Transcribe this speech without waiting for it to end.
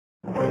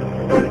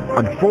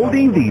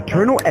unfolding the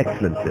eternal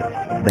excellences,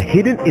 the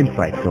hidden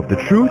insights of the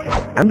truth,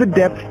 and the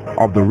depth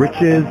of the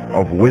riches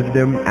of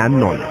wisdom and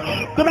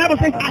knowledge. The Bible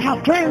says, I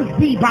have cleansed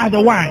thee by the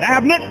word. I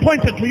have not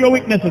pointed to your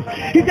weaknesses.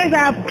 He says,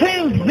 I have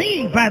cleansed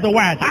thee by the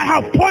word. I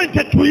have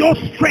pointed to your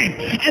strength.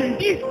 And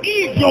this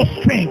is your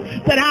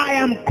strength, that I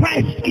am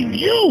Christ in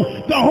you,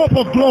 the hope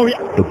of glory.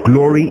 The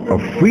glory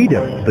of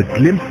freedom, the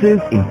glimpses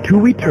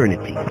into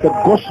eternity. The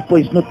gospel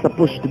is not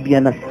supposed to be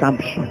an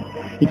assumption.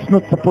 It's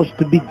not supposed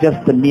to be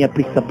just a mere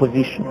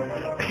presupposition.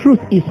 Truth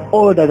is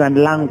older than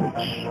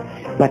language,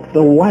 but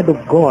the word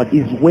of God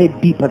is way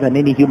deeper than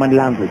any human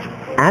language.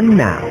 And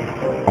now,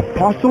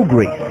 Apostle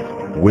Grace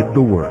with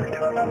the Word.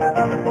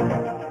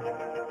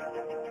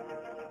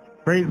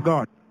 Praise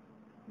God.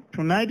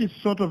 Tonight is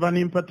sort of an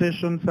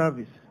impartation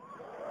service.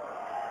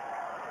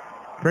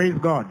 Praise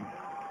God.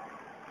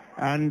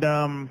 And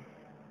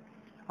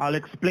I'll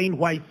explain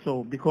why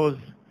so, because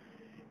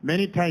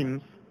many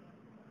times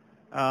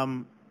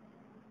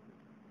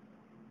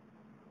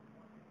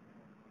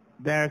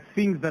there are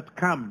things that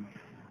come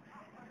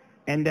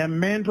and they're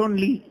meant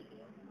only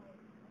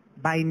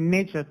by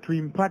nature to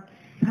impart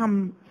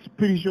some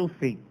spiritual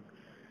thing.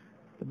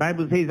 The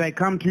Bible says, I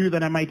come to you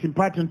that I might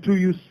impart unto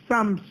you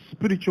some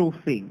spiritual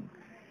thing,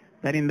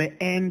 that in the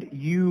end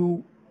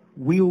you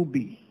will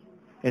be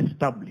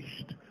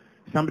established.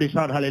 Somebody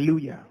shout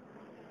hallelujah.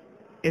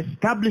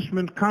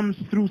 Establishment comes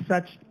through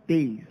such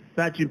days,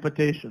 such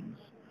impartations.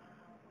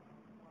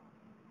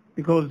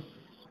 Because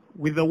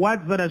with the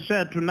words that are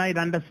shared tonight,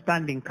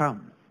 understanding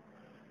comes.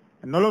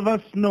 And all of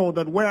us know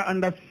that where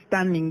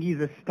understanding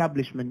is,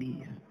 establishment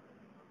is.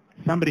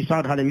 Somebody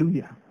shout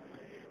hallelujah.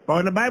 But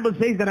when the Bible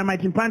says that I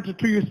might impart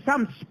to you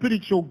some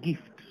spiritual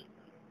gift,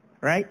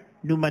 right?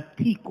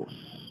 Pneumatikos,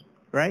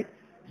 right?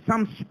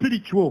 Some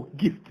spiritual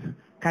gift,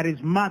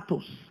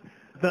 charismatos,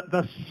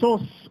 the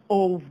source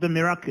of the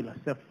miraculous,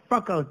 the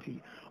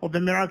faculty of the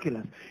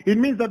miraculous. It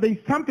means that there is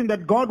something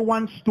that God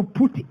wants to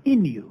put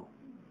in you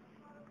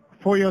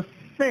for your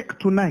sake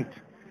tonight.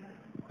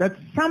 That's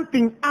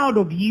something out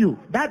of you.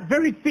 That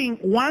very thing,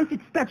 once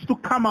it starts to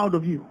come out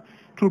of you,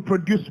 it will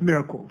produce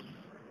miracles.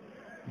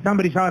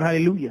 Somebody shout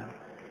hallelujah.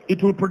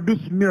 It will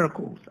produce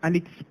miracles, and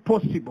it's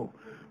possible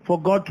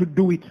for God to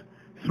do it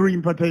through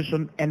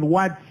impartation and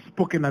words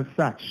spoken as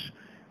such.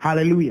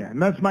 Hallelujah.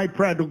 And that's my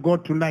prayer to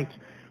God tonight,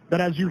 that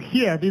as you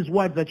hear these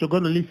words that you're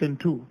going to listen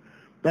to,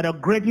 that a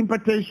great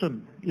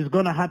impartation is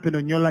going to happen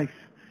in your life,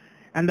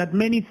 and that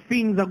many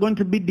things are going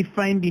to be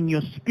defined in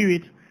your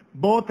spirit,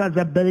 both as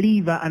a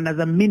believer and as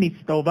a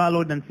minister of our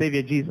Lord and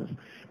Savior Jesus.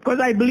 Because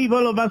I believe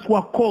all of us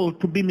were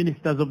called to be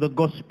ministers of the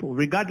gospel,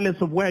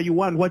 regardless of where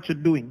you are and what you're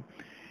doing.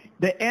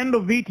 The end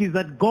of it is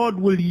that God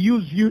will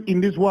use you in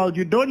this world.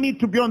 You don't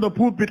need to be on the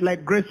pulpit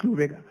like Grace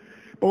Lubega.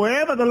 But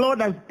wherever the Lord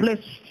has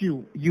placed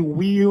you, you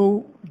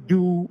will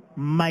do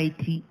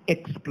mighty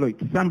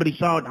exploits. Somebody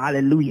shout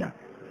hallelujah.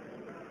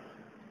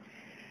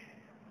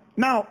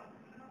 Now,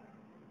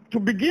 to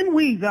begin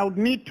with, I would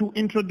need to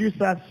introduce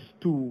us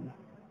to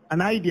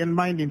an idea in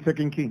mind in 2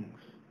 Kings.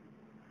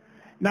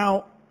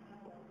 Now,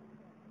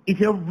 if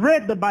you've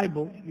read the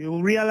Bible,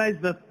 you'll realize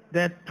that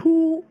there are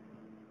two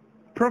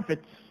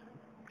prophets,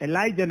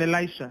 Elijah and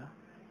Elisha,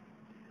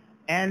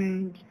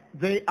 and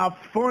they are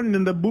found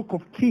in the book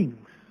of Kings.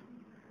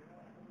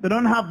 They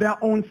don't have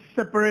their own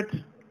separate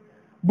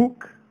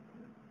book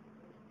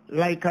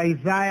like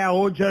Isaiah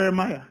or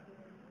Jeremiah.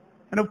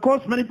 And of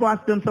course, many people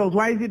ask themselves,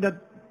 why is it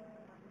that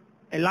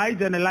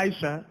Elijah and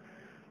Elisha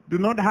do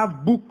not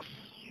have books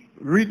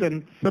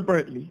written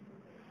separately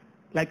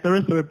like the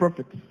rest of the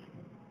prophets?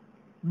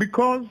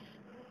 Because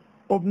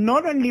of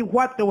not only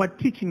what they were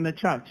teaching the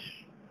church,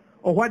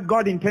 or what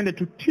God intended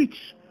to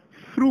teach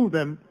through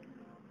them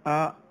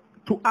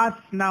to us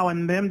now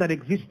and them that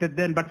existed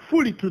then, but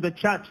fully to the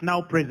church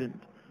now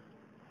present.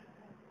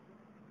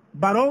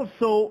 But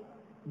also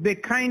the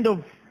kind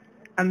of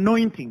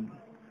anointing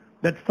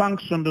that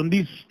functioned on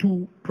these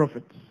two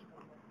prophets.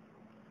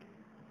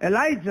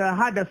 Elijah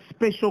had a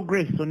special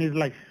grace on his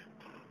life.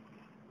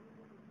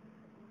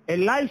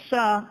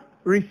 Elisha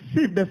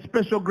received a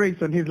special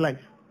grace on his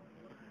life.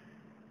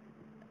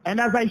 And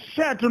as I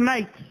share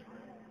tonight,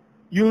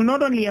 you'll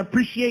not only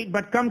appreciate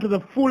but come to the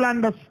full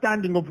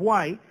understanding of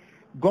why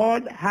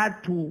God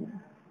had to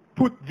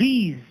put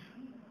these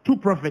two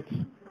prophets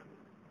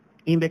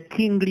in the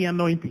kingly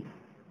anointing.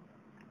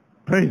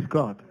 Praise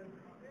God.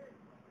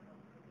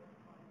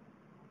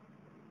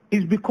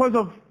 It's because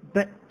of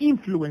the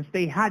influence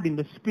they had in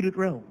the spirit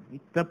realm.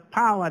 It's the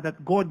power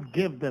that God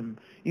gave them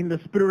in the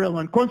spirit realm,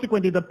 and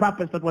consequently the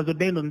purpose that was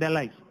ordained on their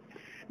lives.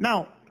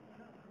 Now,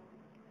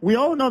 we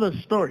all know the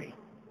story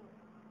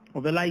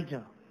of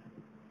Elijah,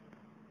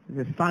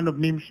 the son of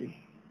Nimshi.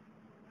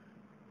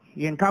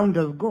 He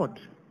encounters God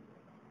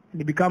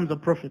and he becomes a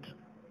prophet.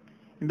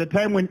 In the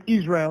time when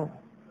Israel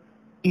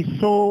is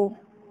so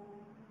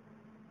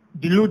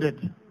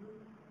deluded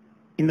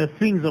in the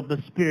things of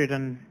the spirit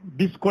and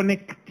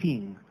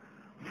disconnecting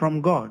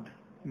from God,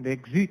 in the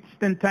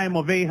existent time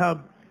of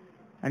Ahab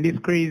and his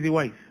crazy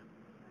wife.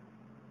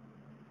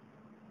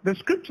 The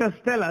scriptures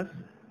tell us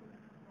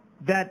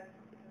that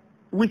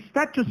we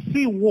start to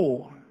see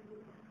war,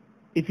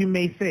 if you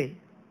may say,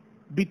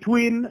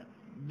 between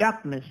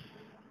darkness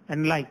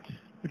and light,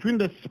 between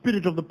the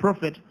spirit of the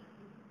prophet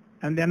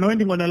and the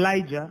anointing on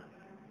Elijah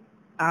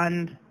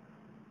and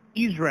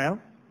Israel,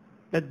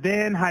 that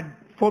then had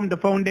formed the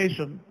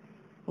foundation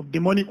of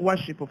demonic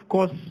worship, of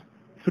course,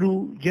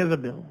 through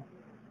Jezebel.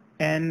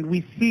 And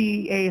we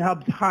see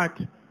Ahab's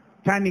heart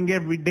turning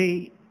every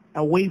day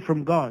away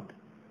from God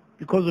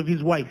because of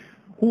his wife,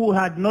 who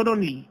had not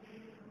only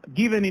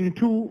given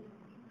into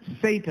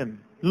Satan,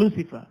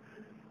 Lucifer,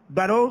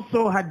 but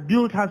also had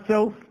built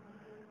herself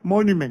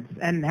monuments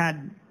and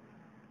had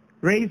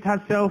raised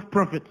herself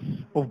prophets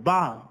of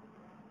Baal.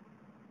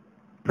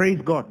 Praise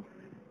God.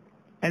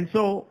 And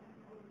so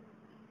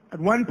at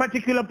one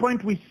particular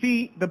point we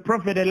see the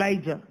prophet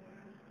Elijah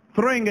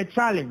throwing a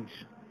challenge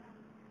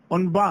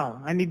on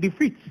Baal, and he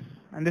defeats.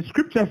 And the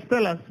scriptures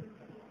tell us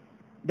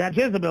that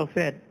Jezebel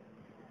said,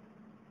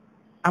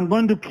 I'm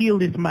going to kill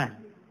this man.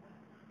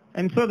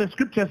 And so the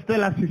scriptures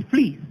tell us he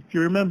flees, if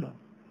you remember.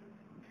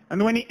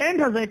 And when he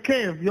enters a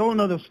cave, you all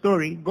know the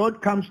story,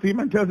 God comes to him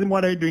and tells him,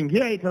 what are you doing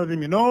here? He tells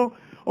him, you know,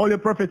 all your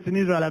prophets in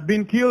Israel have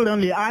been killed,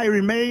 only I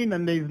remain,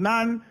 and there is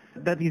none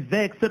that is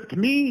there except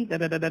me,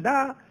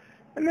 da-da-da-da-da.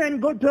 And then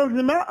God tells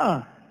him,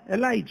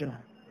 Elijah,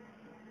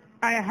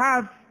 I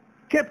have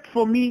kept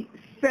for me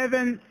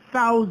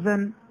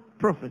 7,000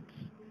 prophets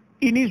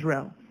in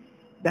Israel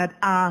that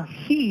are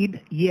hid,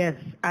 yes,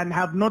 and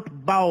have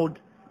not bowed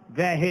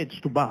their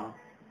heads to Baal.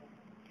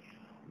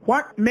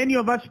 What many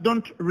of us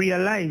don't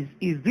realize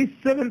is these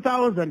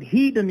 7,000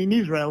 hidden in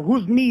Israel,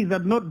 whose knees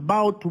had not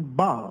bowed to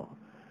Baal,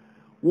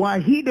 were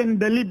hidden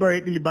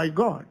deliberately by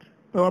God.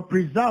 They were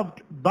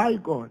preserved by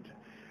God.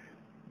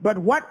 But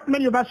what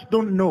many of us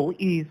don't know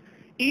is,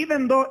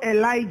 even though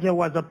Elijah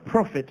was a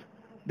prophet,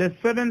 the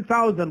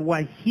 7,000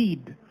 were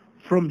hid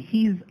from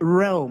his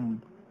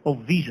realm of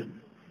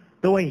vision.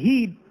 They were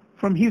hid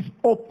from his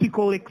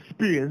optical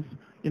experience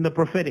in the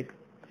prophetic.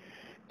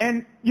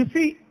 And you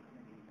see,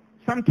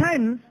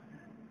 sometimes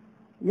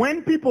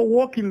when people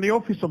walk in the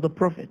office of the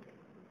prophet,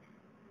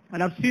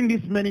 and I've seen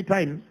this many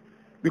times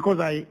because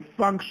I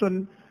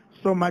function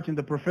so much in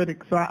the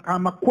prophetic, so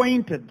I'm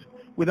acquainted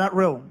with that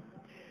realm.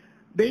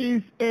 There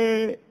is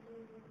a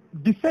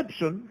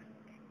deception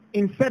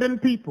in certain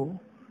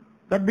people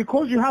that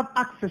because you have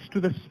access to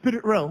the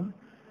spirit realm,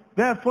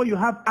 therefore you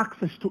have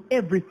access to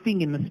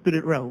everything in the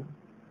spirit realm.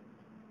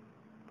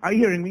 Are you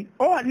hearing me?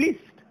 Or at least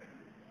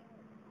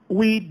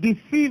we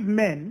deceive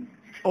men,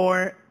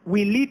 or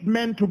we lead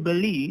men to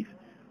believe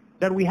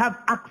that we have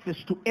access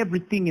to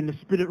everything in the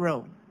spirit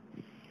realm.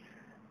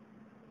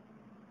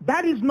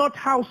 That is not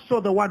how so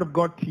the Word of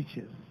God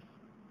teaches.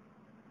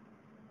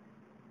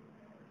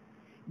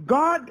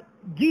 God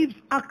gives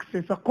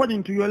access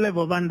according to your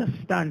level of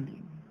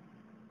understanding.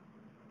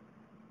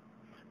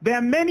 There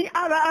are many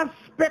other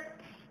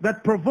aspects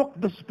that provoke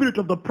the spirit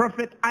of the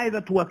prophet either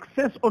to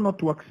access or not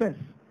to access.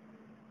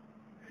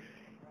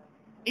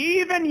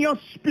 Even your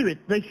spirit,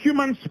 the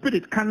human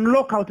spirit, can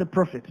lock out a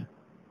prophet.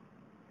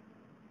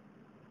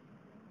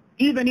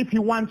 Even if he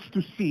wants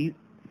to see,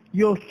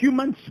 your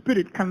human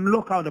spirit can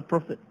lock out a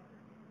prophet.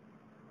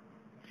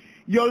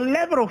 Your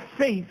level of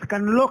faith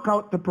can lock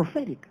out the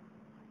prophetic,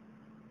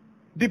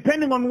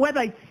 depending on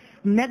whether it's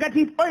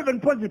negative or even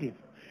positive.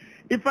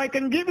 If I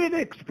can give you the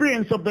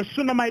experience of the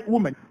Shunammite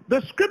woman,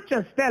 the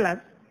scriptures tell us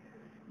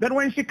that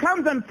when she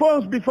comes and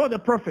falls before the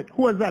prophet,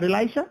 who was that,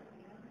 Elisha?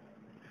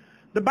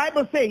 The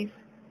Bible says,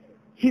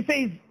 he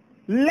says,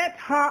 let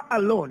her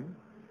alone,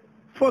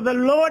 for the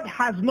Lord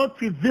has not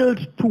revealed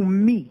to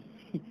me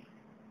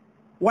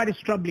what is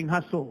troubling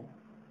her soul.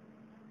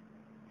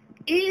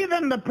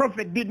 Even the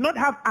prophet did not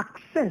have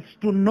access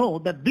to know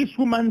that this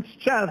woman's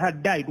child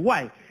had died.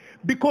 Why?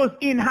 Because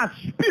in her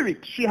spirit,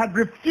 she had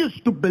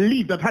refused to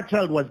believe that her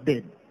child was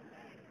dead.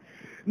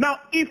 Now,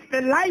 if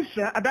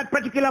Elisha, at that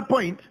particular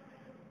point,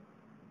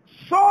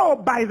 saw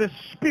by the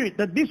spirit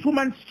that this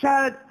woman's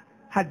child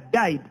had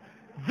died,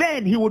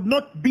 then he would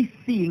not be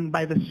seeing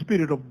by the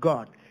Spirit of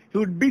God. He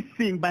would be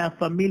seeing by a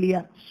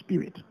familiar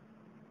spirit.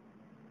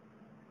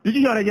 Did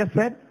you hear what I just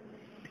said?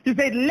 He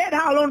said, let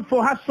her alone,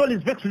 for her soul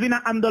is vexed within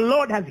her, and the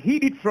Lord has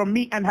hid it from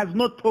me and has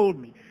not told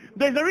me.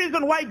 There's a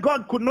reason why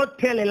God could not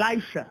tell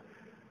Elisha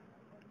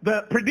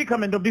the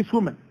predicament of this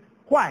woman.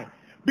 Why?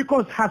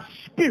 Because her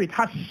spirit,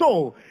 her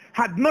soul,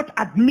 had not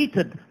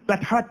admitted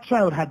that her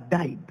child had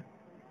died.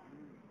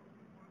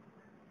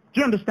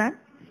 Do you understand?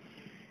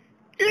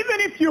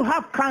 Even if you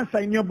have cancer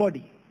in your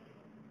body,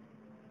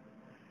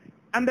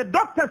 and the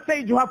doctor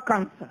said you have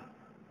cancer,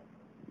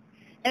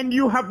 and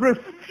you have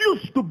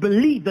refused to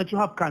believe that you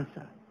have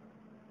cancer,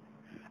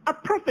 a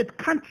prophet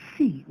can't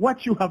see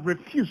what you have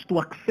refused to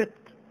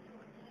accept.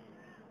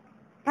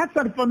 That's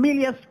a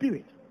familiar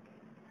spirit.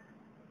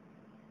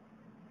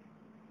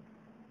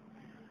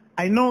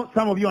 I know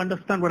some of you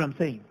understand what I'm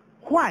saying.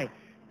 Why?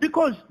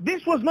 Because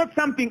this was not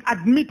something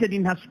admitted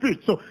in her spirit.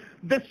 So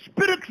the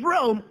spirit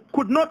realm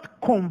could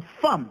not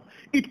confirm.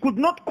 It could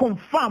not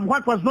confirm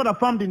what was not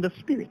affirmed in the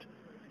spirit.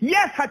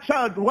 Yes, her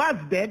child was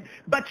dead,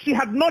 but she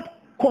had not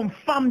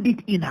confirmed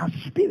it in her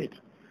spirit.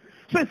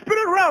 So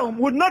spirit realm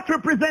would not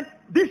represent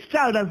this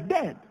child as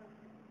dead.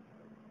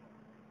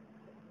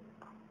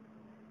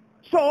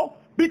 So,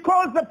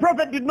 because the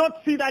prophet did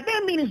not see that,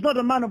 doesn't mean he's not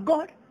a man of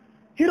God.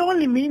 It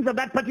only means at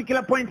that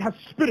particular point her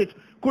spirit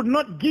could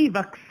not give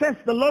access.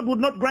 The Lord would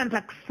not grant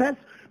access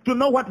to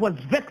know what was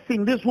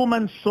vexing this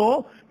woman's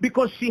soul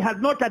because she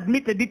had not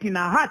admitted it in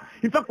her heart.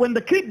 In fact, when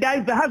the kid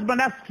dies, the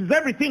husband asks, is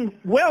everything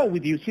well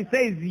with you? She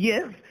says,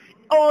 yes,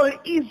 all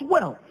is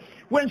well.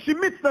 When she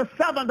meets the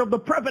servant of the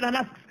prophet and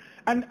asks,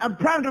 and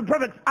the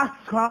prophet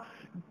asks her,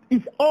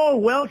 is all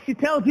well? She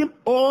tells him,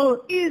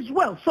 all is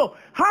well. So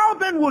how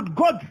then would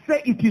God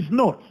say it is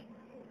not?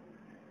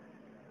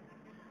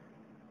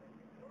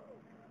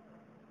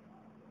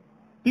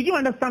 Did you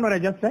understand what I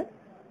just said?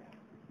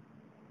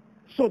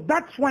 So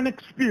that's one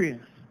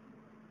experience.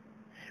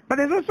 But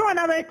there's also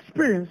another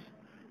experience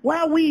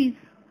where we,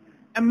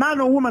 a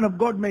man or woman of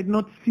God, may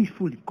not see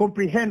fully,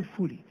 comprehend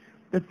fully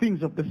the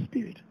things of the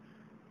Spirit.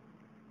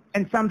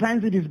 And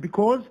sometimes it is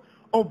because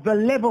of the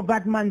level of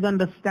that man's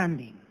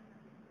understanding.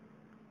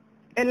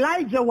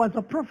 Elijah was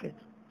a prophet.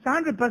 It's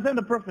 100%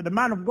 a prophet, a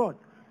man of God.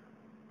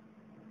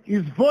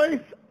 His voice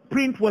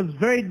print was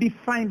very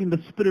defined in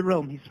the spirit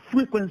realm. His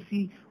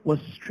frequency was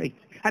straight.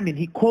 I mean,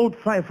 he called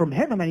fire from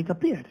heaven and it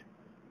appeared.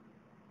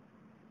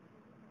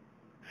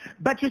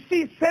 But you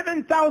see,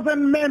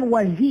 7,000 men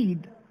were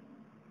hid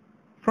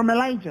from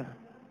Elijah.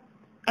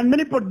 And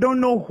many people don't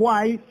know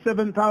why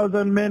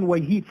 7,000 men were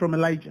hid from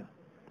Elijah.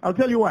 I'll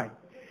tell you why.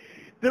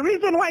 The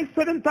reason why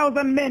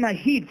 7,000 men are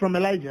hid from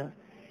Elijah,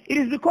 it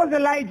is because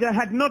Elijah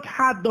had not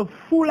had the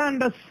full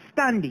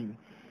understanding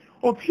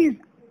of his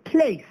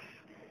place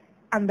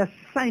and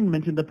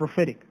assignment in the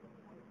prophetic.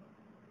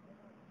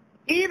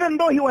 Even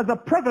though he was a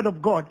prophet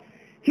of God,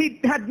 he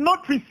had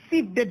not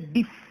received the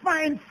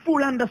defined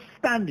full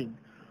understanding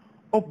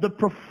of the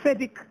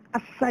prophetic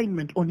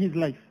assignment on his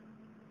life.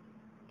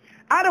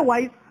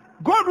 Otherwise,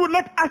 God would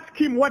not ask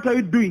him, what are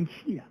you doing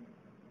here?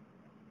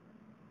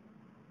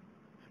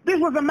 This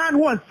was a man who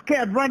was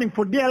scared, running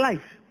for dear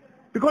life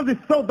because he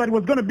thought that he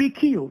was going to be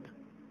killed.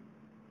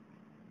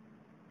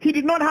 He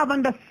did not have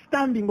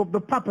understanding of the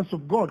purpose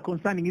of God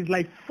concerning his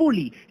life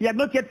fully. He had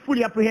not yet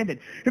fully apprehended.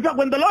 In fact,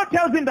 when the Lord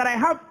tells him that I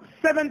have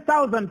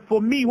 7,000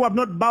 for me who have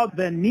not bowed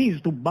their knees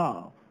to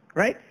bow,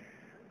 right?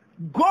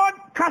 God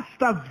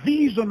cast a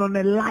vision on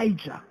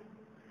Elijah,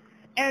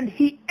 and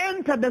he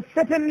entered a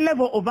certain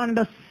level of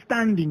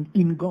understanding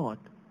in God.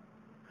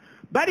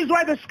 That is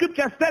why the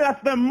scriptures tell us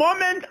the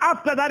moment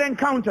after that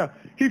encounter,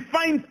 he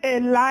finds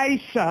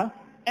Elisha,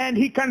 and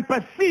he can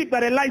perceive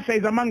that Elisha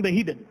is among the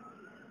hidden.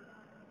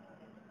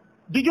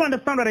 Did you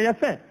understand what I just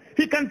said?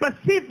 He can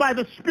perceive by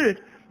the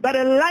Spirit that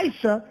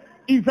Elisha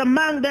is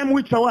among them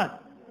which are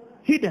what?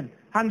 Hidden.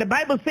 And the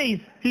Bible says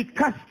he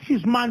cast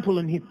his mantle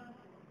on him.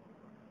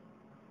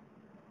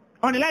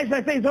 On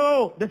Elisha says,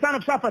 oh, the son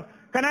of Shaphat,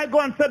 can I go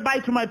and say bye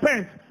to my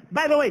parents?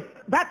 By the way,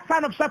 that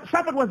son of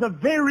Shaphat was a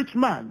very rich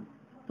man.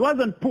 He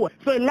wasn't poor.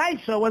 So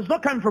Elisha was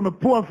not coming from a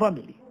poor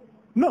family.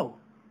 No.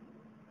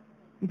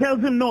 He tells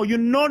him, no, you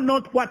know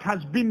not what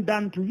has been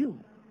done to you.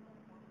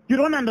 You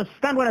don't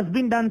understand what has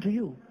been done to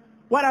you.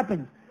 What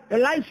happens?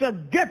 Elisha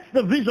gets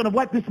the vision of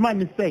what this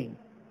man is saying.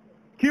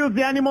 Kills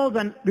the animals,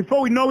 and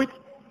before we know it,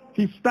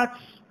 he starts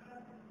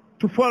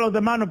to follow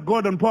the man of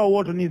God and pour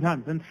water in his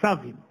hands and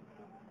serve him.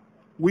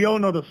 We all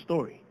know the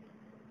story.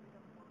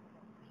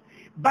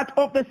 But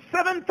of the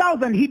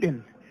 7,000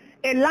 hidden,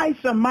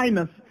 Elisha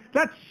minus,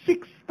 that's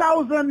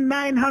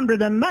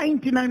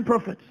 6,999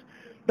 prophets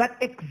that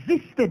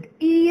existed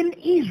in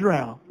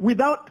Israel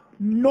without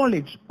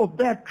knowledge of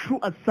their true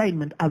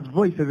assignment as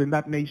voices in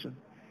that nation.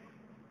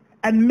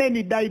 And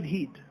many died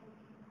hid.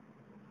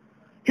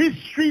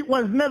 History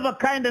was never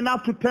kind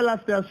enough to tell us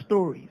their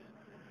stories,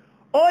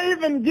 or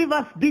even give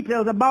us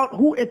details about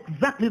who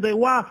exactly they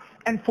were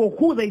and for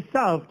who they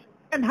served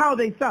and how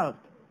they served.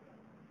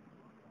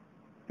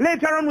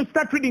 Later on we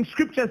start reading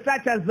scriptures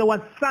such as there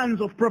were sons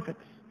of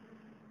prophets.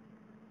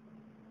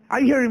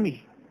 Are you hearing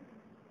me?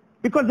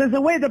 Because there's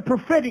a way the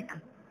prophetic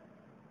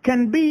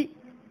can be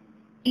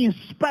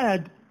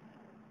inspired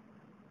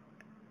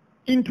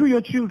into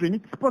your children.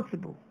 It's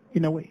possible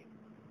in a way.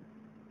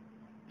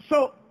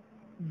 So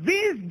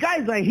these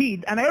guys are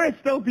hid, and I always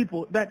tell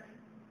people that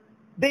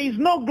there is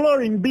no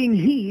glory in being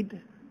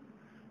hid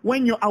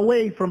when you're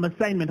away from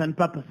assignment and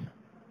purpose.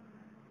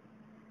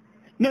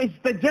 No, it's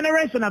the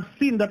generation I've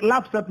seen that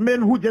laughs at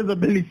men who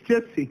Jezebel is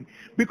chasing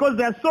because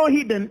they're so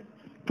hidden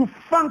to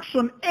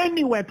function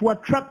anywhere to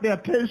attract the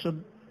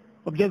attention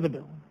of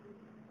Jezebel.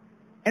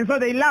 And so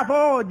they laugh,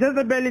 oh,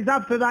 Jezebel is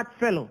after that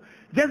fellow.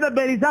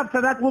 Jezebel is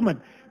after that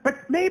woman.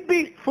 But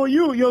maybe for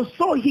you, you're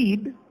so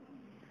hid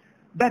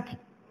that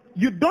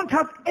you don't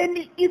have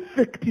any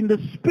effect in the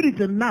spirit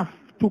enough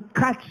to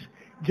catch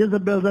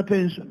Jezebel's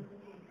attention.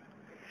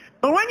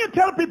 But when you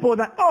tell people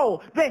that,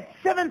 oh, there's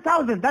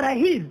 7,000 that are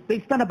his, they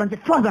stand up and say,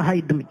 Father,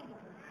 hide me.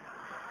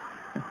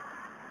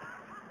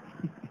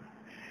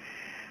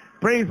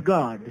 Praise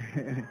God.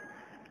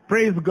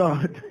 Praise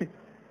God.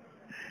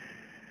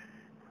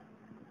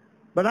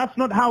 But that's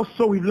not how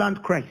so we've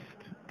learned Christ.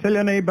 Tell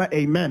your neighbor,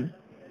 amen.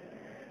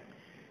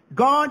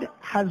 God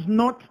has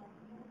not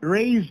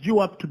raised you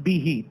up to be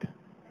hid.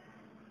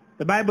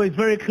 The Bible is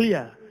very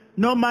clear.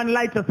 No man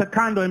lighteth a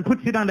candle and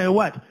puts it under a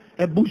what?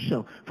 A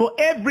bushel. For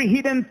every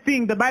hidden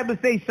thing, the Bible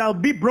says, shall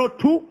be brought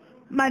to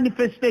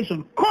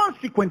manifestation.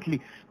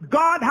 Consequently,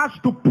 God has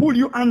to pull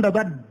you under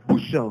that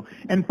bushel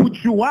and put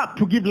you up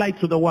to give light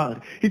to the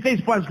world. He says,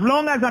 for as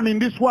long as I'm in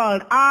this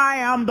world, I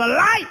am the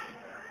light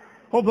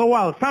of the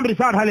world. Somebody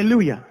shout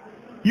hallelujah.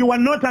 You are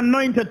not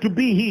anointed to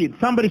be hid.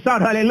 Somebody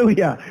shout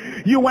hallelujah.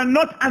 You are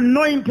not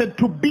anointed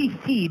to be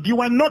hid. You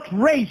are not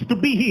raised to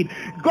be hid.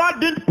 God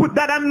didn't put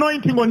that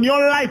anointing on your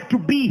life to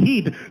be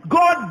hid.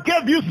 God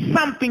gave you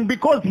something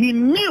because he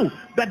knew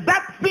that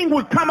that thing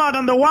would come out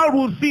and the world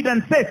will see it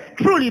and say,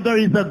 truly there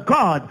is a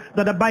God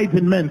that abides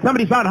in men.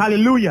 Somebody shout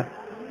hallelujah.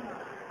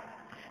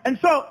 And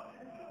so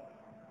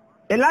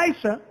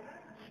Elisha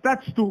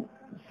starts to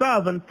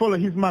serve and follow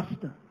his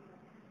master.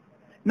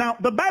 Now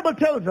the Bible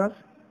tells us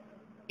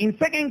in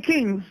 2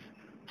 Kings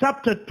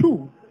chapter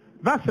 2,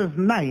 verses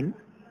 9,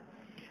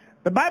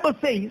 the Bible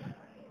says,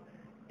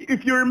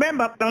 if you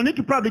remember, I'll need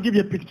to probably give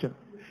you a picture.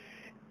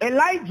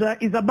 Elijah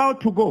is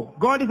about to go.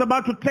 God is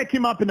about to take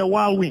him up in a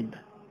whirlwind,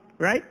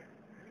 right?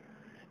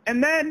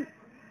 And then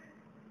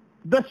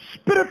the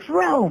spirit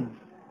realm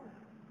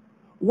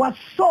was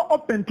so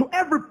open to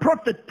every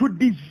prophet to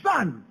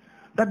discern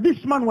that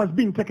this man was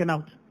being taken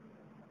out.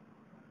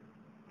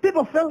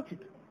 People felt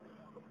it.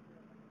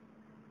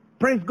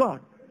 Praise God.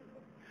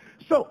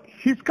 So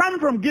he's come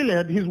from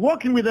Gilead. He's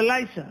walking with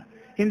Elisha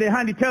in the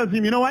hand. He tells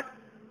him, you know what?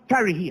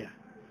 Tarry here.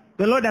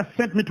 The Lord has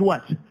sent me to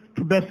what?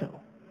 To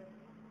Bethel.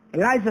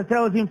 Elisha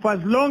tells him, for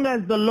as long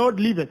as the Lord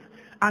liveth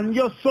and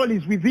your soul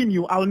is within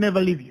you, I'll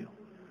never leave you.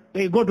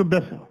 They go to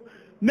Bethel.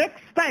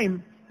 Next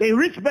time they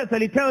reach Bethel,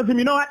 he tells him,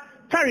 you know what?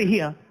 Tarry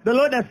here. The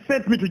Lord has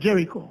sent me to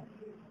Jericho.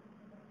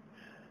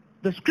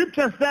 The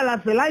scriptures tell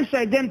us, Elisha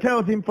again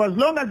tells him, for as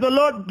long as the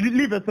Lord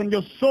liveth and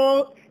your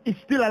soul is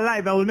still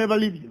alive, I will never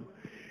leave you.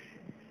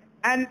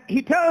 And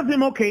he tells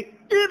him, okay,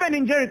 even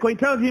in Jericho, he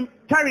tells him,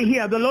 tarry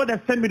here, the Lord has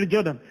sent me to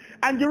Jordan.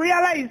 And you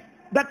realize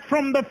that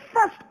from the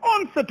first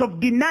onset of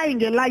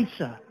denying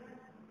Elisha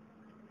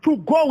to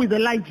go with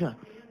Elijah,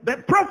 the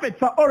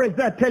prophets are always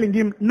there telling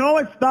him,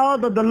 knowest thou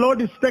that the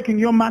Lord is taking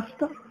your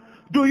master?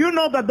 Do you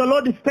know that the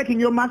Lord is taking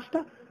your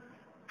master?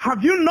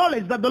 Have you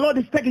knowledge that the Lord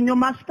is taking your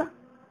master?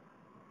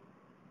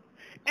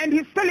 And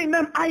he's telling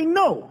them, I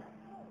know.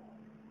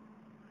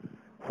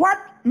 What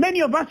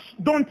many of us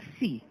don't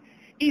see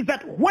is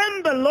that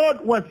when the Lord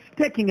was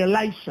taking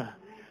Elisha,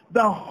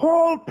 the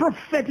whole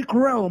prophetic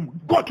realm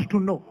got to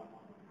know.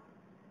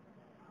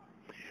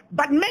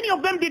 But many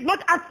of them did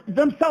not ask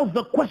themselves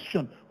the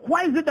question,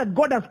 why is it that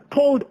God has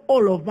told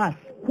all of us?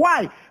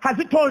 Why has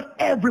he told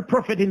every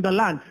prophet in the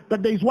land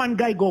that there is one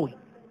guy going?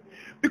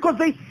 Because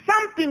there is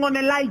something on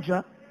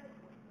Elijah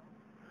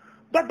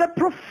that the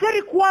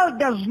prophetic world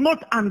does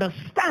not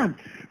understand.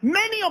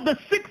 Many of the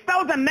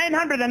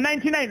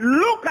 6,999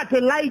 look at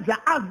Elijah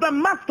as the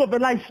master of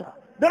Elisha.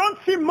 They don't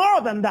see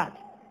more than that.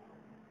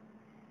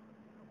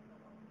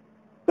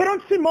 They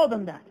don't see more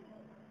than that.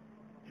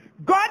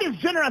 God is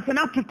generous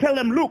enough to tell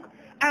them, look,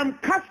 I'm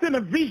casting a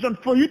vision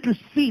for you to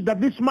see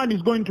that this man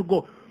is going to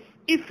go.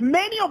 If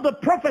many of the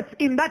prophets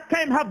in that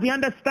time have the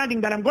understanding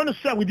that I'm going to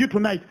share with you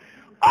tonight,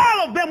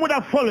 all of them would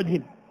have followed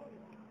him.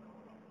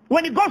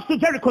 When he goes to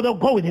Jericho, they'll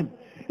go with him.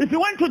 If he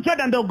went to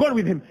Jordan, they'll go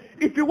with him.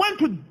 If he went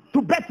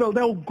to Bethel,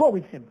 they'll go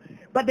with him.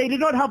 But they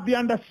did not have the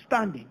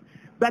understanding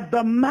that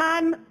the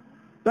man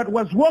that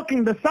was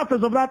walking the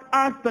surface of that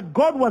earth that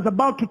God was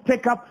about to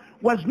take up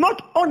was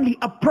not only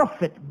a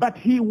prophet, but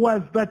he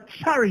was the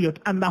chariot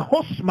and the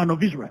horseman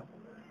of Israel.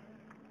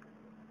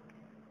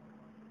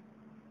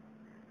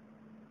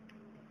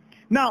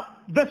 Now,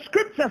 the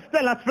scriptures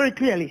tell us very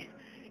clearly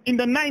in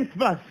the 9th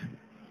verse,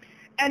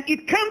 and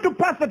it came to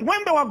pass that when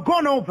they were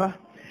gone over,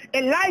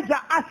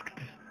 Elijah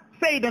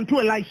said unto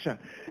Elisha,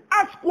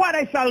 ask what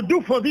I shall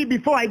do for thee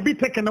before I be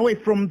taken away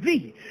from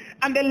thee.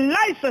 And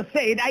Elisha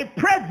said, I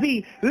pray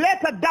thee,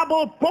 let a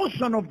double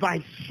portion of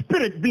thy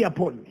spirit be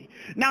upon me.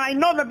 Now I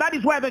know that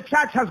is where the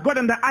church has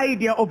gotten the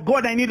idea of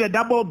God, I need a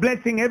double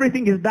blessing.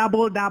 Everything is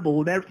double.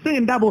 They're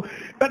saying double.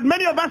 But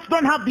many of us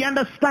don't have the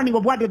understanding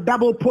of what a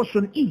double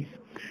portion is.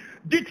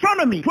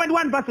 Deuteronomy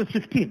 21 verses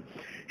 15.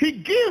 He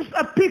gives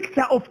a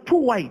picture of two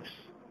wives.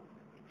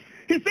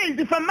 He says,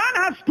 if a man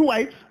has two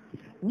wives,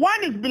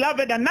 one is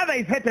beloved, another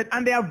is hated,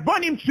 and they have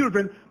borne him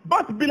children,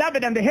 both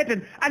beloved and the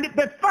hated. And if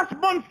the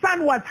firstborn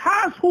son was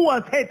hers who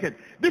was hated,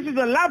 this is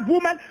a loved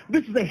woman,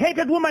 this is a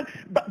hated woman,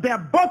 but they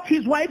are both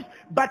his wives,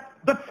 but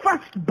the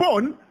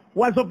firstborn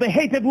was of the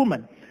hated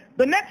woman.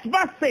 The next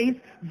verse says,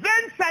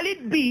 then shall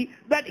it be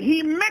that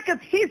he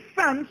maketh his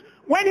sons,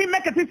 when he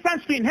maketh his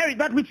sons to inherit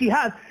that which he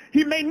has,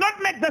 he may not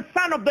make the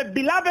son of the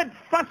beloved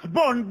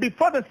firstborn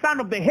before the son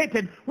of the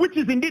hated, which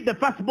is indeed the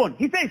firstborn.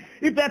 He says,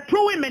 if there are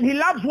two women, he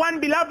loves one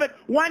beloved,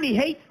 one he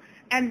hates,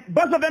 and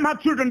both of them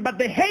have children, but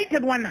the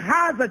hated one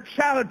has a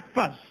child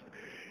first.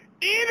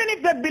 Even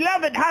if the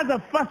beloved has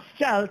a first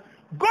child,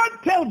 God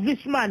tells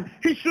this man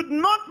he should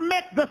not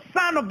make the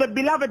son of the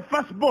beloved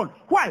firstborn.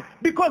 Why?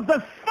 Because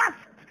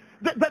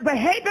the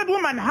hated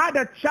woman had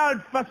a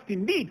child first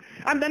indeed.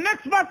 And the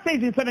next verse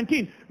says in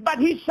 17, but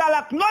he shall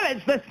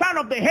acknowledge the son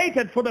of the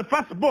hated for the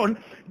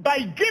firstborn by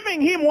giving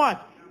him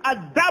what? A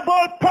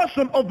double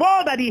portion of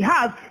all that he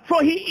has,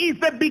 for he is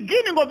the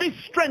beginning of his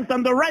strength,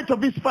 and the right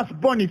of his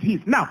firstborn is his.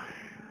 Now,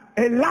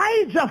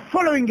 Elijah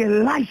following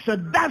Elisha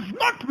does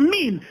not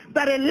mean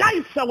that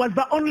Elisha was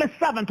the only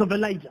servant of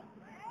Elijah.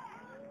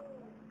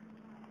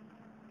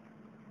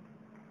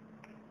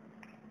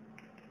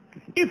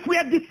 If we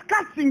are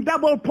discussing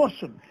double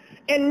portion,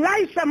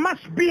 Elisha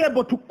must be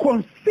able to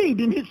concede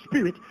in his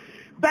spirit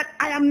that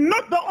I am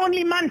not the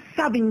only man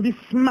serving this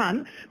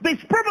man.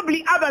 There's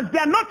probably others. They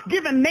are not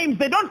given names.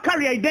 They don't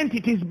carry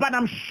identities, but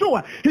I'm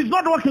sure he's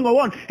not working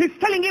alone. He's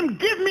telling him,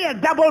 give me a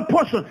double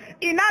portion.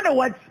 In other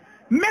words,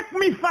 make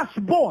me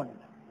firstborn.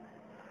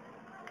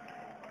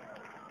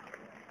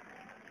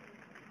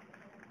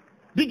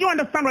 Did you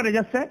understand what I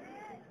just said?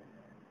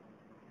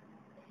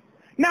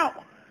 Now,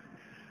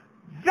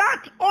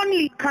 that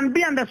only can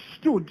be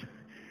understood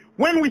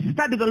when we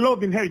study the law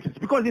of inheritance,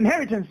 because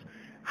inheritance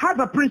has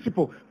a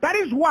principle. That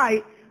is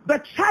why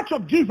the Church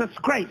of Jesus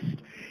Christ,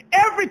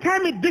 every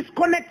time it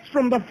disconnects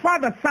from the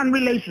father-son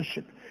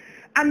relationship,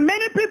 and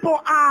many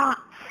people are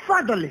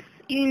fatherless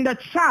in the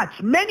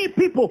church. Many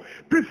people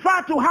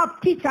prefer to have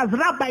teachers,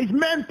 rabbis,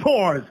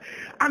 mentors,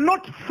 and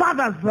not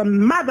fathers and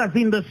mothers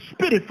in the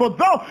spirit. For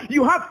though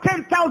you have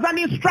 10,000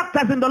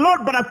 instructors in the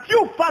Lord, but a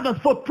few fathers,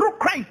 for through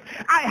Christ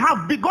I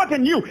have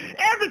begotten you.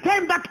 Every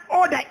time that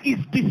order is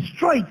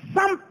destroyed,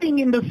 something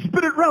in the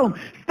spirit realm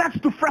starts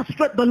to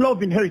frustrate the law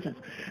of inheritance.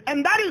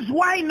 And that is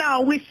why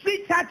now we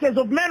see churches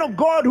of men of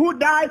God who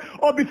die,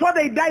 or before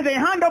they die, they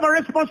hand over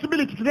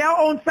responsibility to their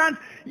own sons.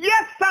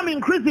 Yes, some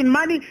increase in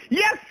money.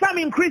 Yes, some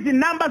increase in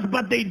numbers,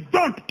 but they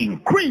don't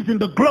increase in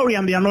the glory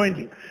and the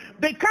anointing.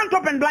 They can't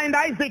open blind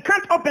eyes. They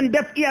can't open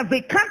deaf ears.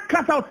 They can't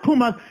cast out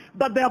tumors,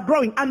 but they are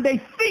growing. And they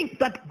think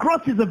that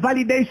growth is a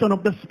validation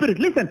of the Spirit.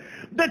 Listen,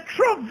 the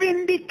true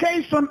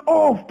vindication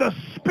of the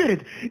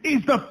Spirit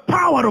is the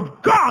power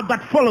of God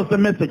that follows the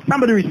message.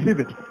 Somebody receive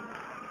it.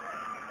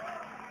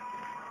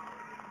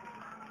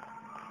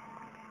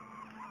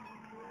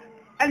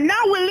 And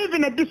now we live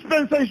in a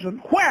dispensation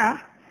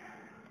where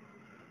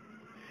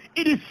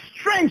it is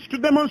strange to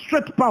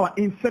demonstrate power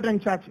in certain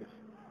churches,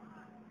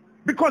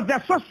 because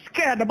they're so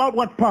scared about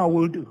what power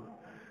will do.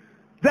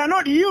 They're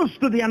not used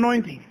to the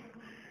anointing.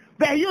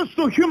 They're used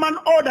to human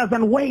orders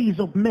and ways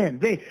of men.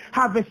 They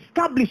have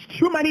established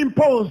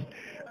human-imposed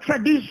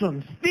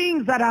traditions,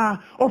 things that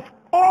are of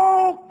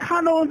all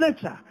carnal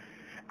nature,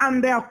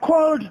 and they are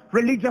called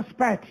religious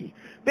piety.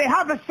 They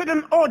have a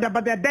certain order,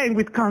 but they're dying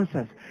with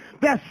cancers.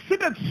 They're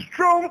seated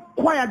strong,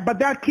 quiet, but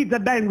their kids are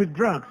dying with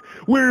drugs.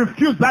 We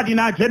refuse that in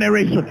our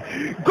generation.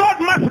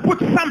 God must put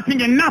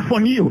something enough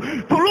on you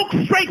to look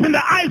straight in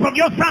the eyes of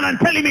your son and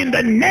tell him, in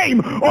the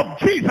name of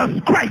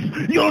Jesus Christ,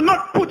 you'll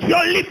not put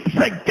your lips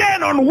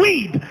again on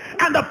weed.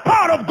 And the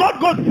power of God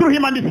goes through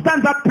him, and he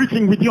stands up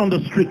preaching with you on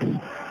the streets.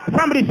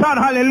 Somebody shout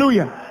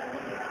hallelujah.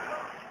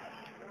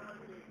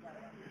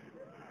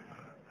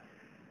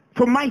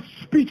 For my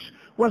speech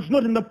was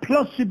not in the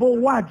plausible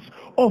words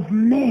of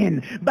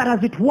men, but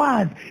as it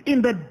was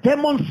in the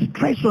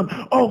demonstration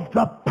of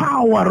the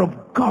power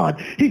of God.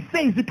 He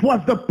says it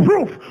was the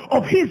proof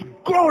of his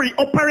glory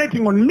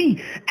operating on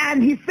me.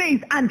 And he says,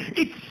 and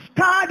it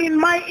stirred in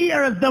my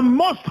ears the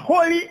most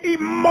holy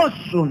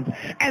emotions,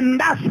 and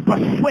thus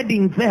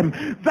persuading them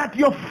that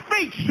your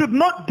faith should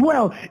not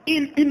dwell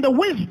in the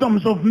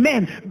wisdoms of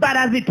men, but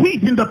as it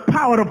is in the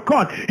power of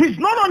God. He's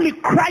not only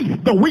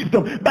Christ the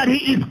wisdom, but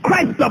he is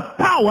Christ the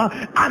power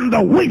and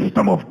the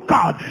wisdom of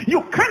God.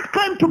 You can't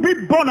claim to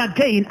be born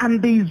again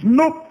and there is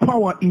no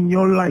power in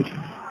your life.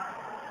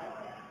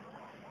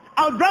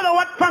 I'd rather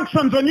what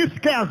functions on you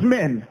scares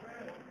men.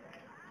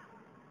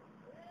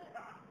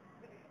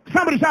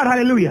 Somebody shout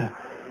hallelujah.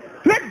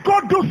 Let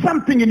God do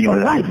something in your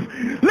life.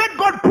 Let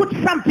God put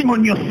something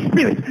on your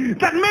spirit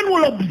that men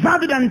will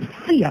observe it and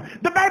fear.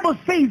 The Bible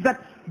says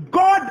that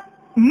God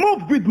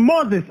moved with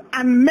Moses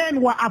and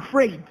men were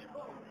afraid.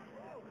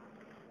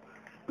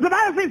 The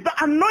Bible says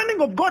the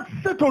anointing of God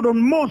settled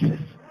on Moses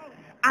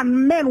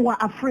and men were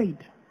afraid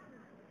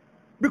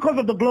because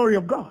of the glory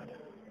of God.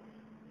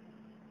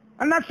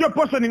 And that's your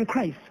portion in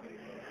Christ.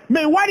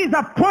 May what is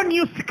upon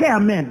you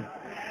scare men.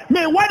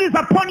 May what is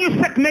upon you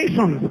shake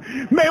nations.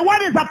 May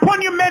what is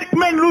upon you make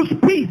men lose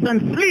peace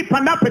and sleep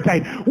and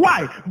appetite.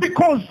 Why?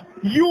 Because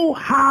you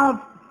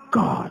have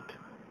God.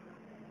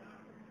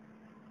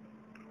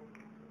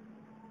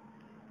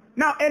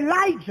 Now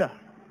Elijah,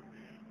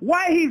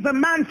 why he's a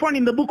man found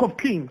in the book of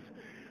Kings,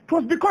 it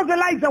was because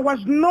Elijah was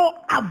no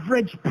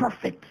average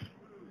prophet.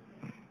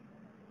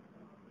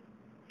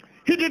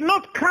 He did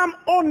not come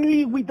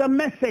only with a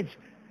message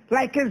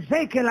like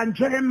Ezekiel and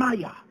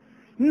Jeremiah.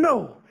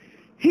 No.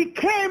 He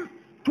came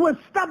to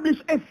establish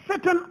a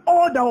certain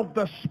order of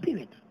the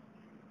Spirit.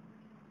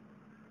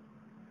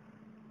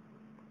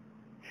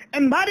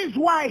 And that is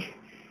why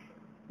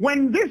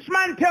When this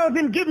man tells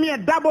him, give me a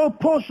double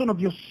portion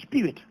of your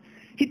spirit,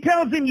 he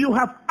tells him, you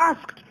have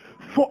asked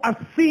for a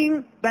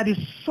thing that is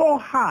so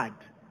hard.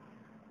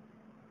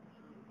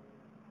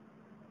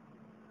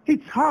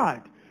 It's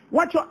hard.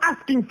 What you're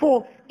asking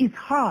for is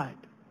hard,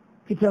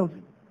 he tells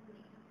him.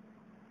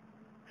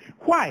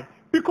 Why?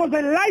 Because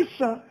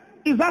Elisha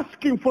is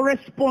asking for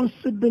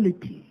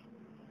responsibility.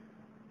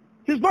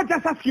 He's not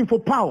just asking for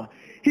power.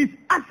 He's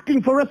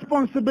asking for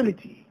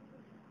responsibility.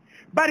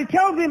 But he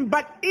tells him,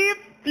 but if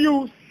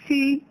you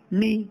see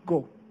me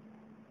go,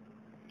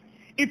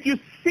 if you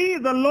see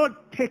the Lord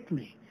take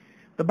me,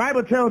 the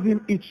Bible tells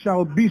him, it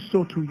shall be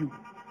so to you.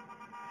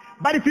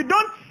 But if you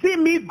don't see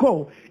me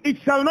go, it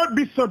shall not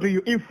be so to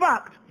you. In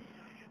fact,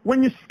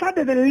 when you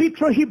study the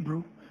literal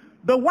Hebrew,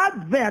 the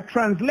word there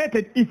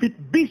translated, if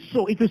it be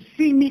so, if you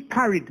see me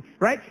carried,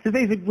 right? It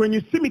says, when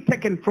you see me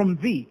taken from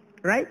thee,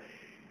 right?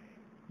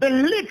 The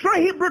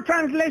literal Hebrew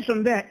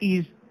translation there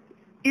is,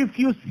 if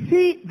you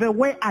see the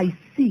way I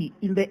see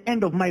in the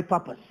end of my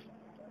purpose.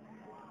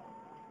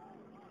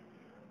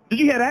 Did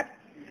you hear that?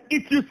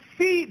 If you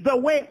see the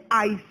way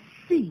I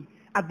see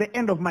at the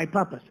end of my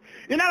purpose.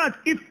 In other words,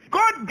 if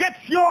God gets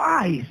your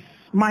eyes,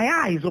 my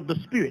eyes of the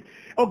Spirit,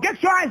 or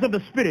gets your eyes of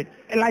the Spirit,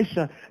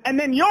 Elisha, and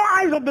then your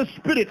eyes of the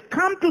Spirit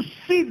come to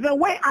see the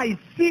way I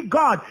see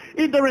God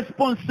in the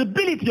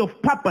responsibility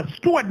of purpose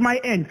toward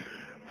my end.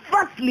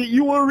 Firstly,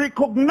 you will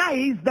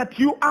recognize that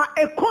you are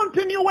a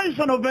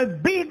continuation of a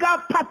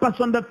bigger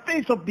purpose on the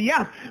face of the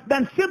earth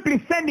than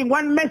simply sending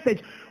one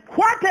message.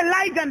 What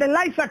Elijah and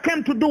Elisha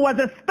came to do was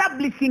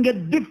establishing a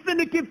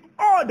definitive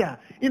order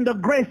in the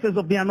graces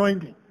of the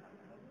anointing.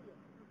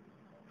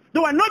 They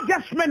were not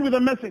just men with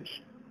a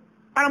message.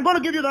 And I'm going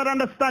to give you that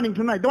understanding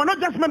tonight. They were not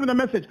just men with a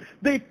message.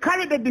 They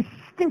carried a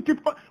distinctive...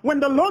 When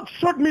the Lord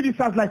showed me this,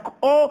 I was like,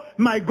 oh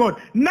my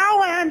God. Now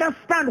I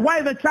understand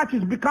why the church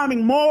is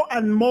becoming more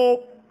and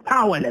more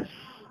powerless.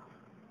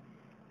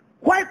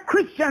 Why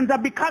Christians are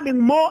becoming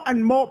more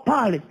and more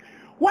powerless.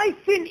 Why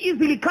sin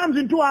easily comes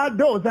into our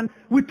doors and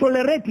we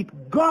tolerate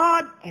it.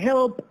 God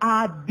help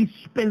our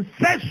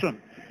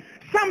dispensation.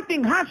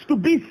 Something has to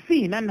be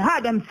seen and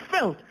heard and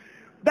felt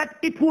that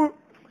it will...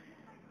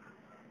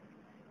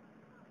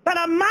 That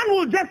a man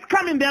will just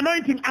come in the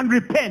anointing and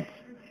repent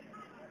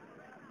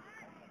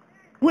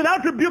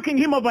without rebuking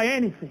him over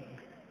anything.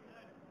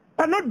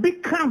 But not be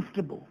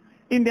comfortable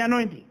in the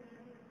anointing.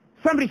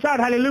 Somebody shout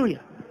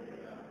hallelujah.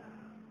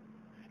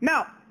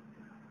 Now,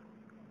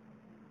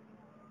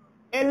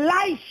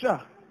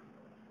 Elisha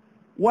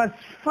was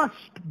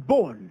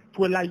firstborn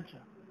to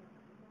Elijah.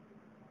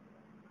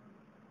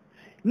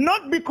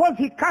 Not because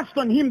he cast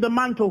on him the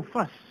mantle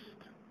first,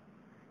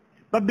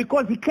 but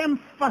because he came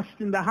first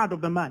in the heart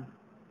of the man.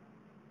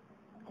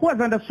 Who has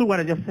understood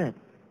what I just said?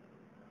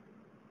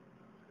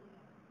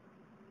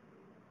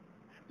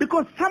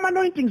 Because some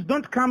anointings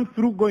don't come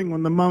through going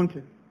on the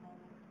mountain.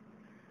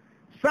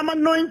 Some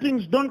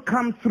anointings don't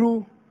come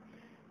through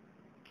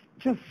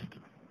just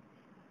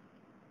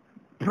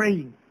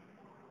praying.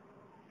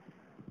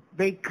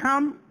 They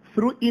come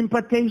through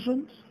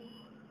impartations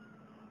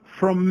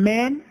from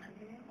men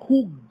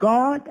who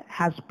God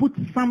has put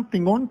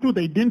something onto.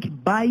 They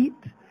didn't buy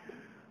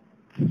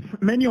it.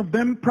 Many of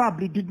them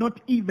probably did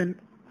not even...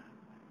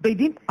 They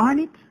didn't earn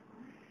it,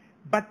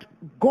 but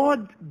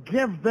God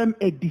gave them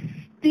a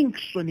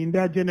distinction in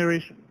their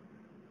generation.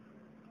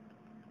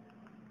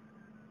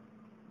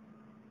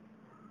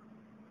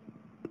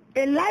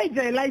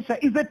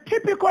 Elisha is a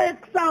typical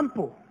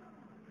example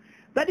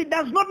that it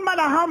does not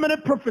matter how many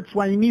prophets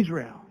were in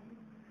Israel.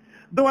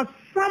 There was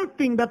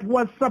something that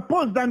was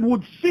supposed and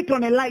would sit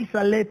on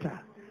Elisha later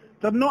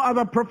that no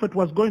other prophet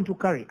was going to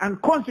carry,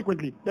 and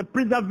consequently the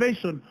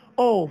preservation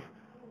of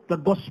the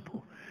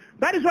gospel.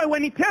 That is why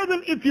when he tells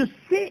them, if you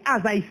see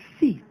as I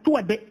see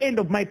toward the end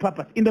of my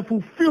purpose, in the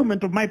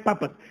fulfillment of my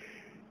purpose,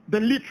 the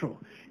literal,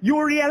 you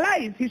will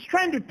realize he's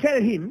trying to tell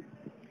him,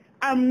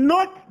 I'm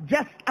not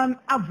just an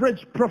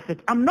average prophet.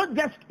 I'm not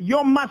just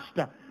your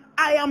master.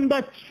 I am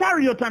the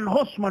chariot and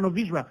horseman of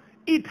Israel.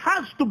 It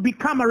has to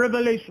become a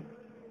revelation.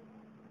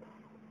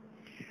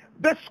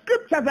 The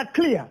scriptures are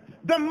clear.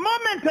 The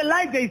moment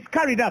Elijah is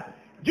carried up,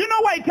 do you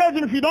know why he tells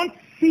him, if you don't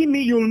see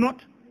me, you will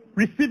not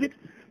receive it?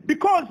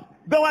 Because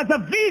there was a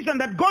vision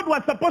that God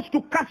was supposed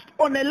to cast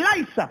on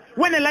Elisha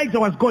when Elijah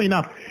was going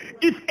up.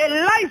 If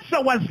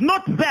Elisha was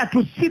not there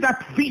to see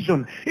that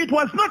vision, it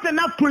was not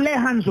enough to lay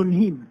hands on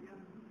him.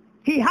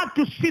 He had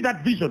to see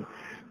that vision.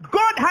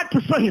 God had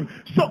to show him.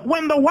 So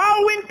when the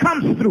whirlwind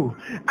comes through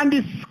and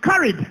is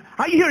carried,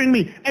 are you hearing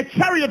me? A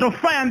chariot of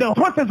fire and the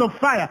horses of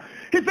fire.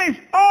 He says,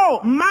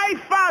 oh, my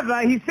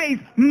father, he says,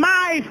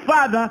 my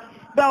father,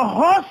 the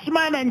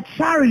horseman and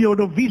chariot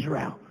of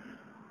Israel.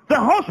 The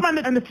horseman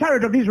and the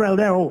chariot of Israel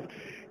thereof.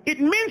 It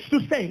means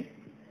to say,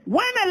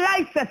 when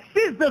Elisha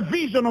sees the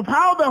vision of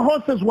how the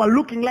horses were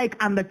looking like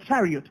and the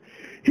chariot,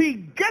 he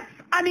gets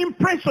an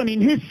impression in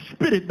his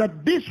spirit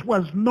that this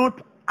was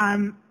not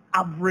an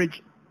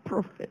average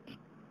prophet.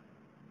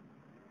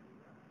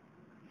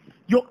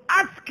 You're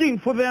asking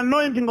for the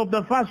anointing of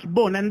the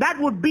firstborn, and that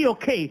would be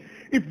okay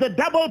if the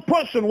double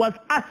portion was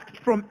asked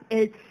from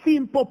a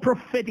simple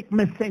prophetic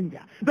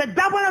messenger. The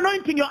double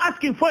anointing you're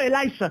asking for,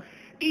 Elisha,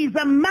 is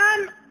a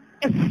man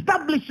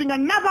establishing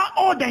another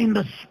order in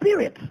the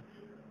spirit.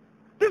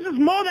 This is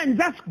more than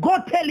just go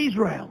tell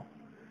Israel.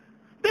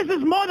 This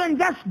is more than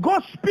just go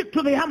speak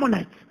to the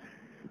Ammonites.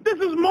 This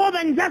is more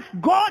than just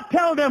go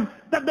tell them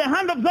that the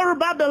hand of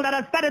Zerubbabel that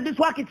has started this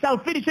work, it shall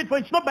finish it, for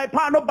it's not by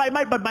power, not by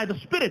might, but by the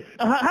Spirit.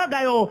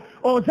 Haggai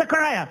or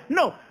Zechariah.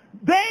 No,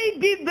 they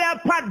did their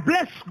part,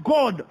 bless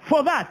God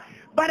for that.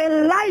 But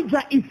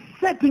Elijah is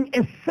setting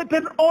a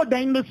certain order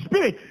in the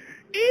Spirit.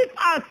 If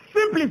as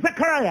simply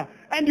Zechariah,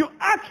 and you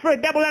ask for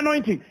a double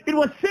anointing, it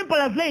was simple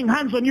as laying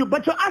hands on you,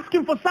 but you're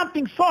asking for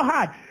something so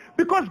hard,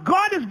 because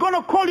God is going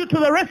to call you to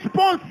the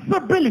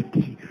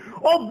responsibility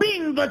of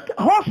being the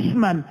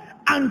horseman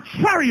and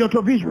chariot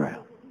of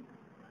Israel.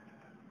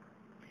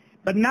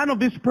 But none of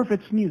these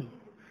prophets knew.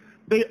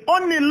 They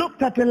only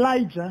looked at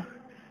Elijah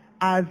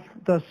as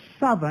the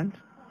servant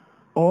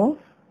of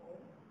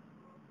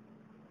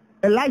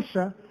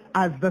Elisha,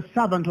 as the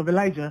servant of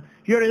Elijah.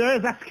 Here he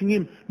is asking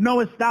him,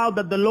 knowest thou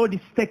that the Lord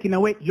is taking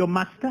away your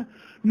master?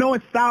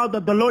 Knowest thou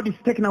that the Lord is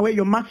taking away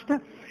your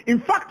master? In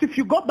fact, if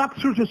you go back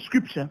through the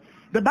scripture,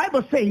 the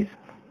Bible says,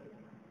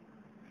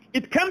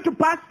 it came to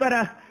pass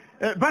that,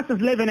 verses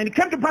 11, and it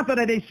came to pass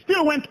that they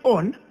still went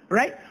on,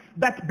 right?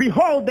 That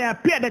behold, there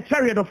appeared a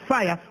chariot of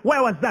fire.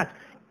 Where was that?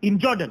 In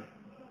Jordan,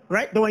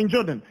 right? They were in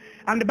Jordan.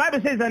 And the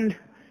Bible says,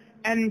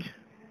 and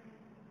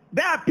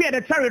there appeared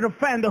a chariot of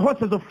fire and the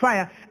horses of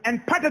fire,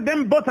 and parted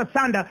them both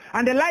asunder.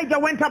 And Elijah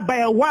went up by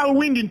a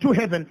whirlwind into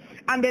heaven.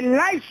 And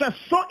Elisha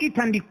saw it,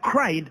 and he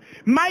cried,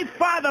 my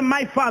father,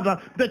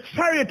 the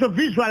chariot of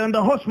Israel and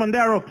the horsemen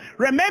thereof.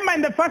 Remember,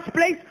 in the first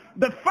place,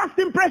 the first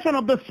impression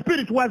of the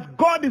Spirit was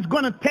God is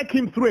going to take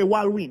him through a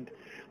whirlwind.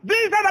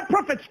 These other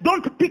prophets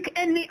don't pick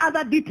any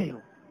other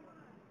detail.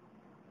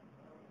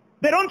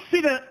 They don't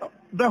see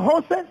the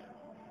horses.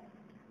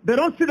 They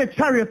don't see the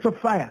chariots of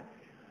fire.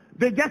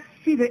 They just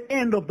see the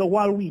end of the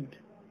whirlwind.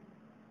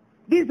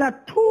 These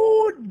are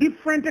two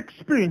different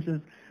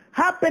experiences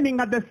happening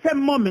at the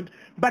same moment,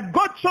 but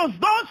God chose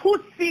those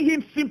who see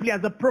him simply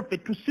as a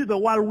prophet to see the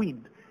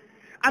whirlwind.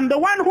 And the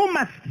one who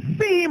must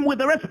see him with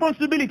the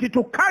responsibility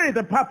to carry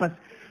the purpose,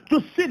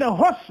 to see the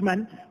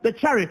horseman, the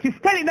chariot. He's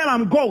telling them,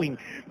 I'm going.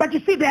 But you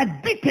see, there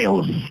are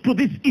details to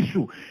this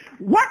issue.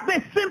 What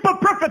the simple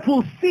prophet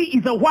will see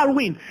is a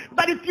whirlwind.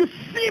 But if you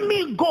see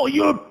me go,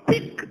 you'll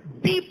pick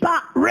deeper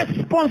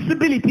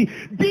responsibility,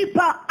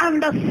 deeper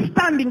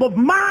understanding of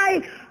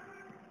my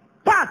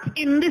part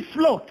in this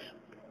lot.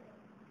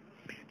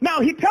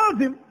 Now he tells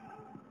him,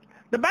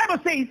 the Bible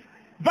says,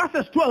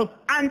 verses 12,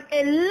 and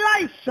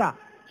Elisha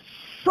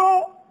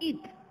saw it,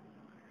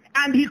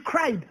 and he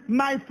cried,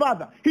 my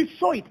father. He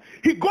saw it.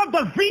 He got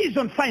the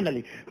vision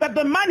finally, that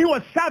the man he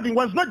was serving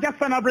was not just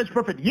an average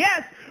prophet.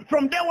 Yes,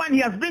 from day one he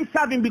has been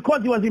serving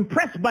because he was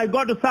impressed by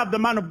God to serve the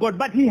man of God,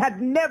 but he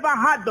had never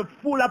had the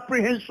full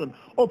apprehension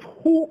of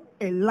who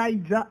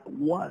Elijah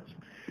was.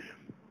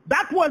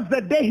 That was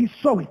the day he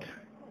saw it.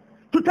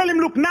 To tell him,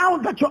 look, now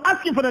that you're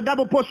asking for the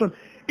double portion,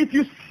 if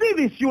you see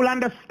this, you'll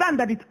understand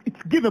that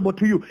it's givable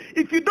to you.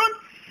 If you don't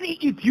see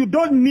it, you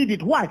don't need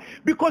it. Why?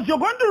 Because you're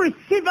going to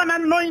receive an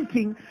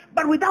anointing,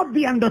 but without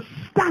the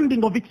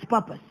understanding of its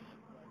purpose.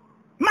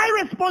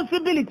 My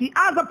responsibility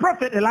as a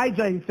prophet,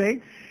 Elijah is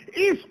saying,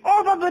 is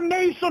over the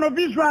nation of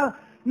Israel,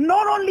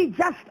 not only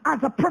just as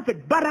a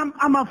prophet, but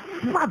I'm a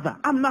father.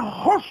 I'm the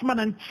horseman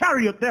and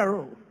chariot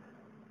thereof.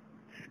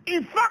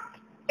 In fact,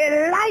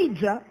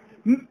 Elijah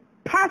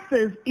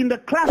passes in the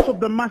class of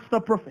the master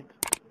prophet.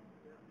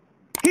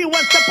 He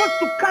was supposed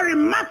to carry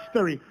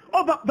mastery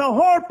over the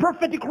whole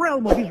prophetic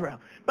realm of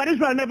Israel. But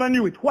Israel never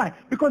knew it. Why?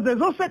 Because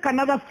there's also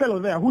another fellow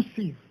there who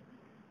sees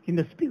in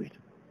the spirit.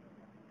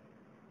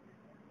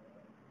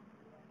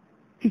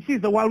 He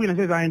sees the whirlwind and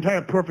says, I am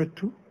a prophet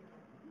too.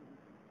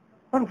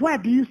 But where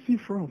do you see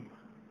from?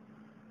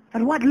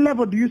 At what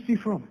level do you see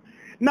from?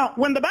 Now,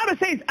 when the Bible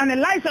says, and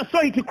Elisha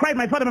saw it, he cried,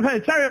 my father,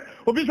 the chariot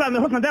of Israel and the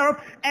horsemen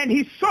thereof, and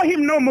he saw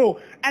him no more.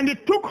 And he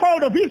took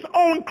hold of his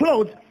own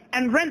clothes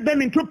and rent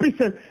them in two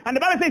pieces. And the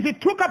Bible says he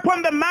took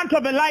upon the mantle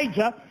of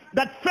Elijah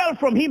that fell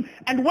from him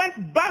and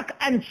went back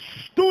and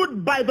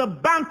stood by the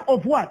bank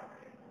of what?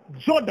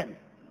 Jordan.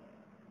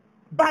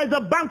 By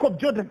the bank of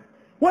Jordan.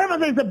 Wherever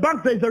there is a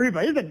bank, there is a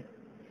river, isn't it?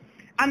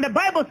 And the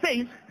Bible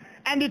says,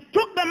 and he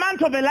took the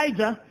mantle of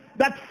Elijah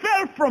that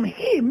fell from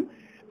him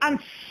and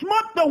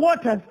smote the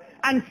waters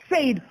and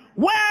said,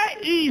 where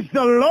is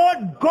the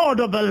Lord God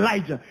of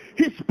Elijah?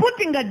 He's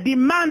putting a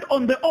demand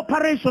on the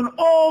operation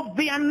of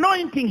the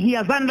anointing he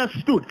has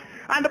understood.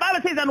 And the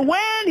Bible says, and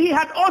when he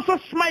had also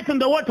smitten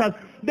the waters,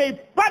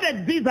 they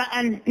parted thither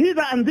and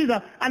hither and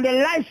thither, and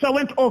Elisha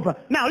went over.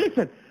 Now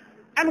listen,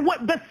 and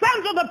what the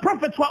sons of the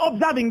prophets were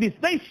observing this.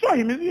 They saw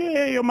him,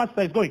 yeah, your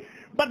master is going.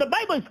 But the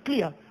Bible is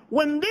clear.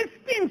 When these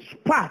things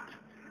part,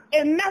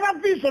 another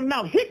vision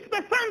now hits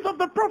the sons of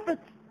the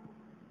prophets.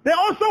 They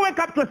also wake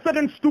up to a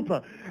certain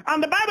stupor.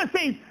 And the Bible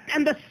says,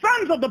 and the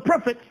sons of the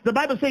prophets, the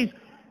Bible says,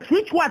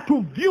 which were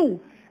to view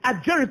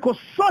at Jericho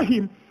saw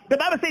him, the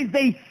Bible says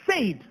they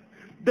said,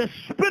 the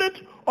spirit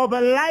of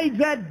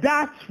Elijah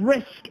doth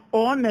rest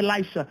on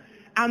Elisha.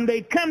 And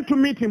they came to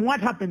meet him.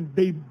 What happened?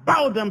 They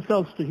bowed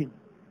themselves to him.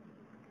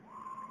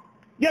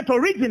 Yet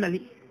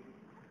originally,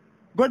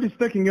 God is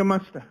taking your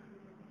master.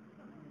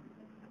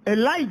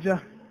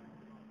 Elijah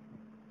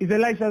is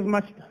Elisha's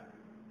master.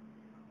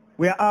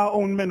 We are our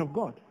own men of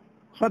God.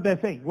 That's what they're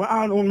saying. We're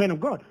our own men of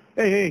God.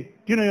 Hey,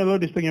 do you know your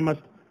Lord is taking your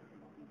master?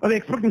 Or they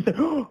expect him to say,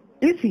 oh,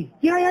 is he?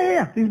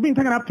 Yeah. He's being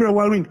taken up to a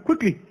whirlwind.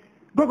 Quickly.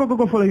 Go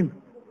follow him.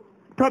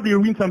 Probably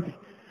you'll win something.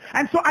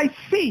 And so I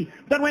see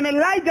that when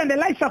Elijah and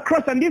Elisha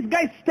cross and these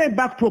guys step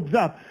back to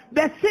observe,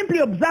 they're simply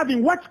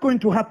observing what's going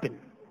to happen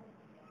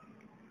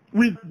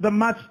with the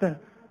master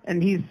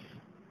and his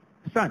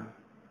son.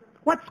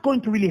 What's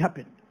going to really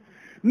happen?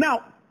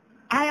 Now,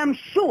 I am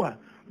sure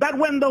that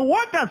when the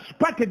waters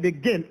parted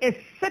again, a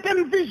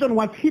certain vision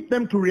was hit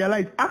them to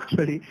realize,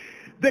 actually,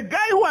 the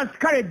guy who has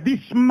carried this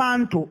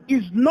mantle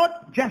is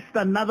not just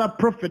another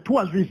prophet who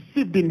has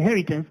received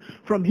inheritance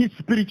from his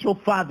spiritual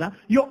father.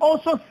 You're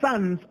also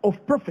sons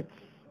of prophets.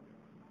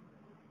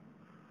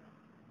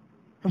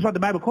 That's what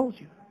the Bible calls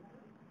you.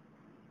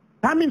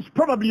 That means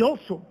probably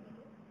also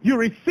you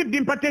received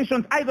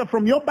impartations either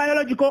from your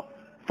biological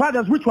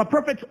fathers, which were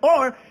prophets,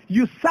 or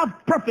you served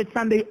prophets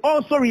and they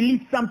also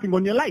released something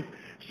on your life.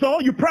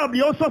 So you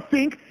probably also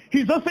think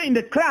he's also in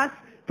the class.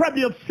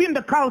 Probably have seen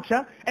the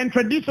culture and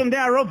tradition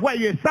thereof where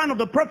you're a son of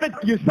the prophet,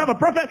 you serve a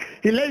prophet,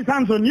 he lays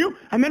hands on you,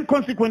 and then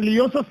consequently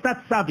you also start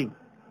serving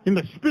in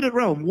the spirit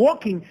realm,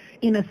 walking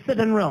in a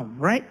certain realm,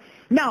 right?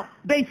 Now,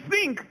 they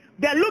think,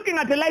 they're looking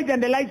at Elijah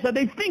and Elisha,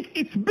 they think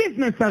it's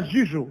business as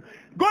usual.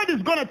 God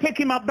is going to take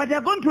him up, but they're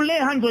going to lay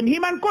hands on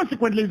him, and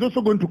consequently he's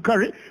also going to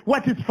carry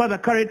what his father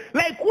carried.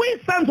 Like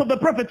we sons of the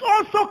prophets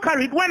also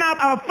carried when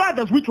our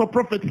fathers, which were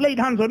prophets, laid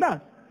hands on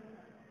us.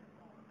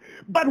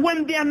 But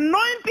when the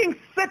anointing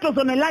settles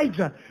on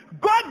Elijah,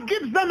 God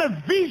gives them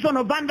a vision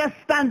of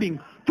understanding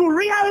to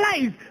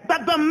realize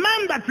that the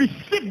man that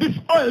received this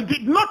oil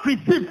did not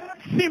receive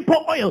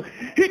simple oil.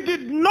 He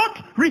did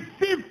not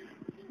receive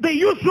the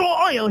usual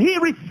oil. He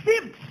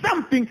received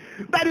something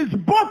that is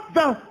both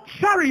the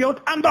chariot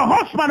and the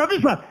horseman of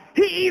Israel.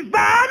 He is the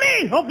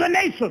army of the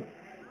nation.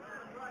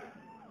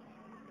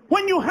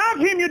 When you have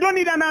him, you don't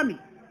need an army.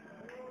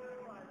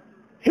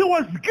 He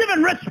was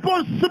given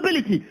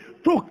responsibility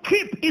to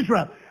keep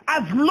Israel.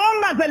 As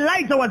long as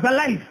Elijah was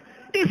alive,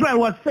 Israel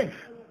was safe.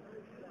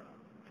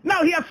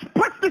 Now he has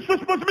passed this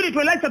responsibility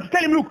to Elijah to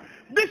tell him, look,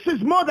 this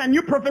is more than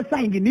you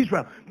prophesying in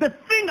Israel. The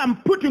thing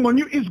I'm putting on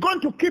you is going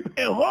to keep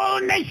a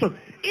whole nation.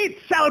 It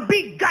shall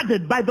be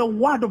guarded by the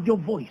word of your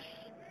voice.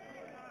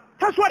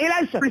 That's what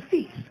Elisha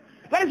receives.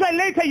 That is why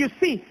later you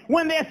see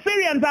when the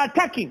Assyrians are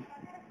attacking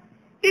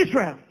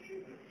Israel,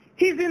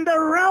 he's in the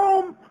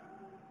realm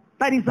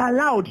that is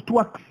allowed to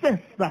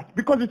access that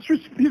because it's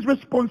his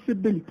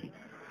responsibility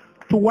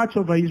to watch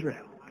over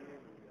Israel.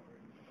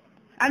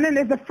 And then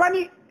there's a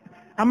funny,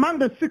 among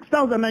the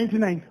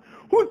 6,099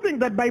 who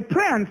think that by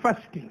prayer and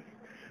fasting,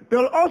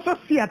 they'll also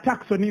see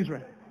attacks on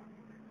Israel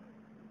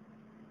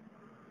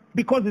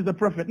because he's a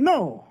prophet.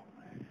 No.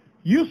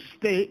 You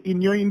stay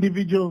in your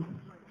individual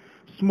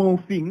small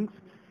things,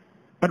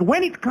 but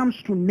when it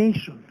comes to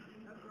nation,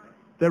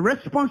 the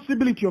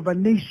responsibility of a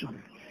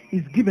nation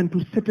is given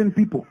to certain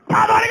people.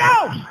 Holy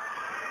Ghost!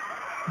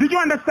 Did you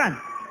understand?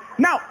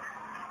 Now,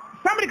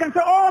 somebody can say,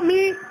 oh,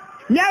 me,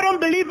 I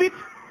don't believe it.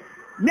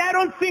 Me, I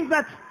don't think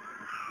that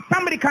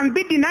somebody can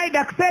be denied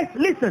access.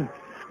 Listen,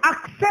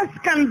 access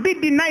can be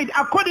denied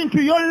according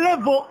to your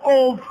level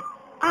of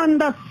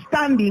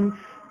understanding,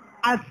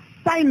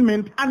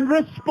 assignment, and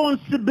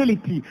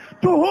responsibility.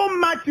 To whom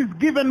much is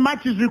given,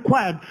 much is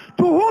required.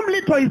 To whom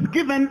little is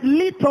given,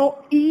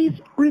 little is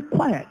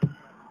required.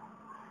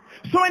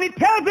 So when he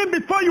tells him,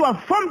 before you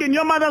are formed in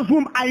your mother's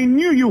womb, I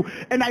knew you,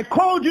 and I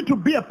called you to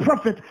be a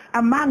prophet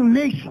among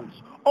nations,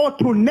 or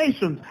to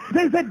nations.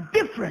 There's a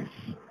difference.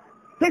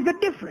 There's a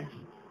difference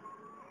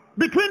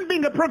between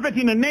being a prophet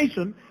in a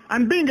nation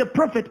and being a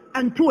prophet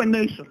unto a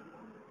nation.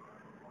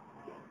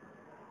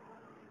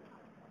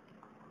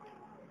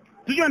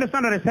 Did you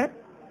understand what I said?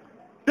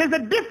 There's a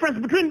difference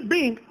between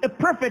being a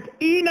prophet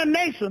in a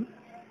nation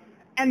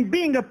and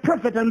being a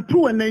prophet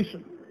unto a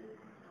nation.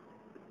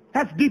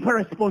 That's deeper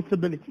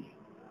responsibility.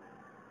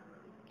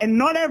 And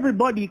not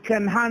everybody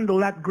can handle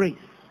that grace.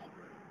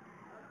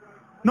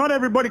 Not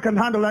everybody can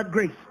handle that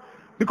grace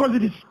because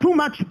it is too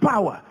much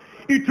power.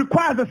 It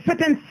requires a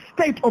certain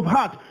state of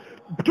heart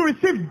to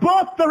receive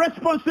both the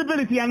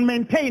responsibility and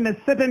maintain a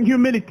certain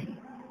humility.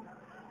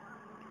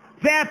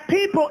 There are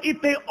people,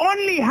 if they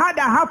only had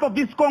a half of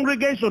this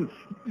congregation,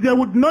 they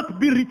would not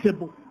be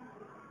reachable.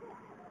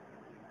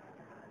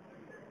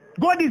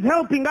 God is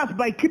helping us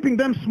by keeping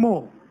them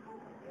small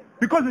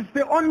because it's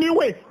the only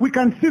way we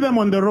can see them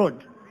on the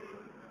road.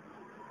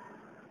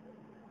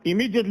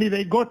 Immediately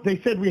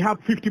they said, we have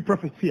 50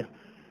 prophets here.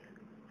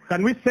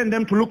 Can we send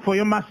them to look for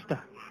your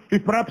master?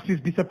 If perhaps he's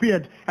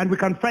disappeared and we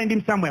can find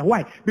him somewhere.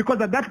 Why?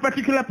 Because at that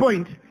particular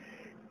point,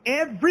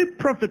 Every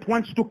prophet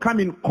wants to come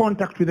in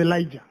contact with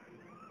Elijah.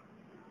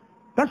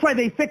 That's why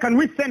they say, can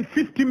we send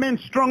 50 men,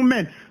 strong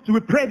men? So we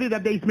pray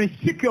that they may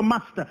seek your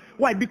master.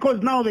 Why?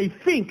 Because now they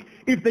think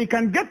if they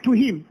can get to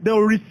him, they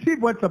will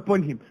receive what's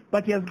upon him.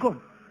 But he has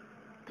gone.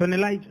 It's an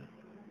Elijah.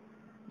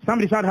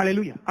 Somebody shout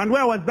hallelujah. And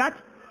where was that?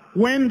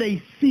 When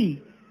they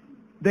see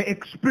the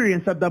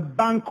experience at the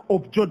bank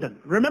of Jordan.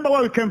 Remember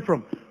where we came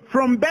from?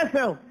 From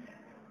Bethel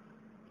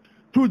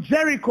to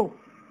Jericho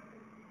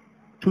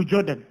to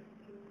Jordan.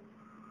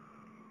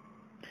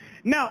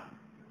 Now,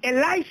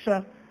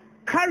 Elisha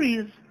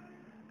carries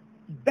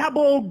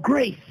double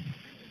grace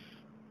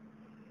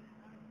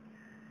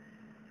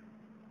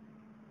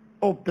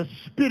of the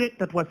spirit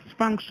that was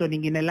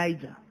functioning in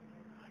Elijah.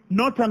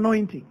 Not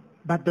anointing,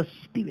 but the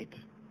spirit.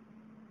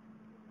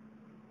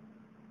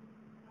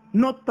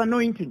 Not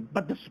anointing,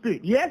 but the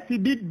spirit. Yes, he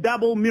did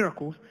double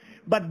miracles,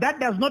 but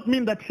that does not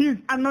mean that his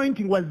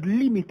anointing was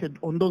limited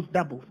on those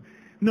doubles.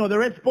 No, the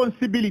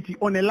responsibility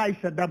on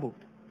Elisha doubled.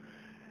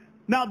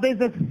 Now, there's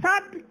a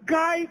third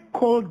guy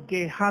called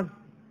Gehazi.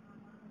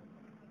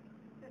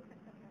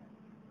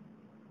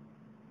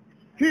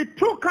 He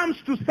too comes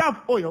to serve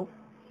oil,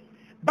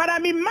 but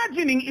I'm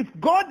imagining if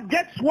God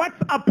gets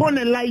what's upon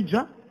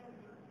Elijah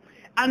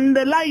and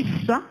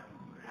Elisha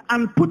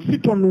and puts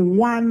it on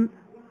one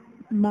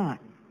man.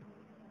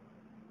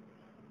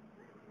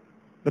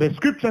 But the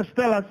scriptures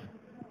tell us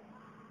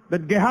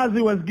that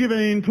Gehazi was given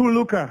in 2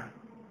 lucre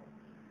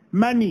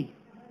money.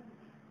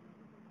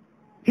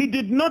 He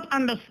did not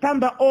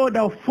understand the order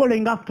of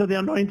following after the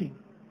anointing.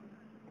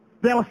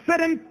 There were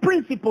certain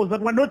principles that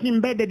were not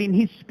embedded in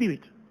his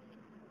spirit.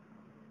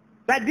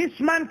 That this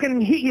man can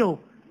heal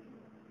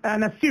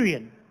an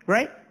Assyrian,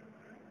 right?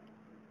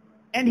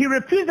 And he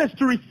refuses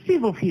to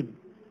receive of him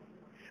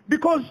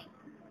because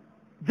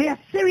the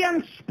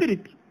Assyrian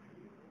spirit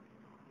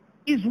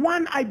is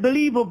one, I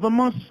believe, of the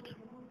most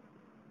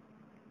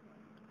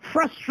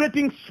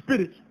frustrating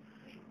spirits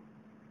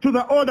to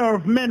the order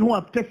of men who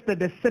have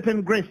tested a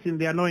certain grace in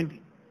the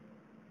anointing.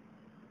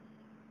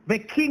 The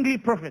kingly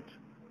prophet.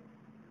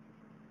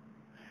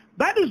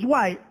 That is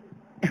why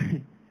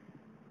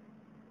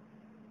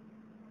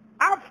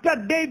after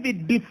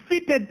David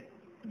defeated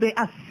the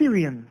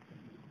Assyrians,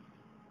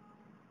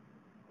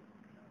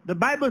 the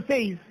Bible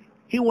says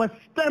he was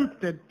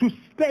tempted to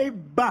stay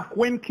back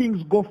when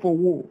kings go for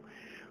war.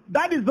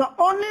 That is the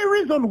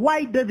only reason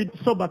why David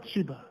saw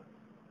Bathsheba.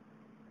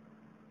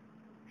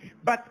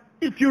 But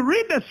if you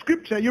read the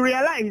scripture, you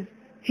realize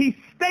he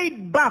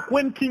stayed back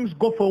when kings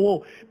go for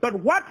war. But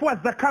what was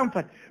the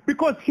comfort?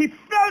 Because he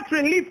felt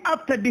relief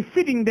after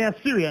defeating the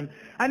Assyrian.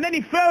 And then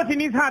he felt in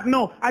his heart,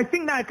 no, I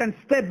think now I can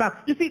stay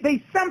back. You see,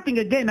 there's something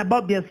again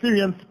about the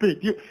Assyrian spirit.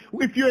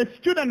 If you're a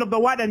student of the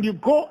word and you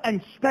go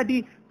and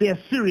study the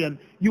Assyrian,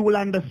 you will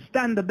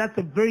understand that that's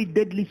a very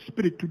deadly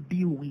spirit to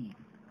deal with.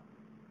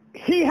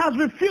 He has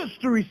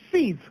refused to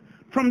receive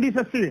from this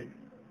Assyrian,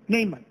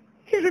 Naaman.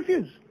 He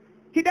refused.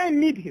 He didn't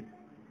need him.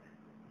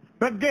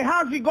 But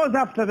Gehazi goes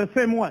after the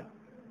same one.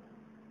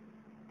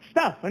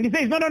 Stuff. And he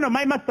says, no,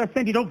 my master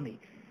sent it of me.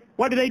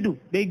 What do?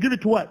 They give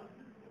it to what?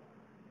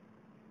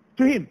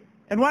 To him.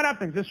 And what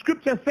happens? The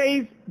scripture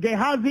says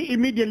Gehazi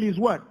immediately is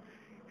what?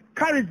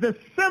 Carries the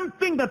same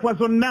thing that was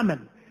on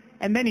Naaman.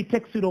 And then he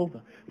takes it over.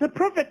 The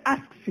prophet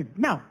asks him,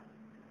 now,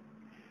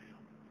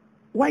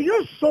 were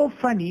you so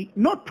funny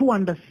not to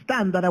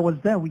understand that I was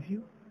there with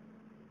you?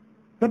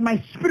 That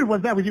my spirit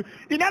was there with you?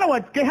 In other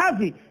words,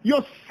 Gehazi,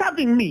 you're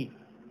serving me.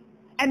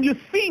 And you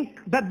think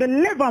that the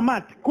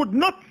Levamat could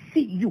not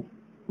see you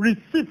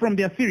receive from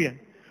the Assyrian.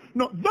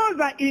 No, those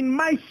are in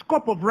my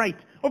scope of right.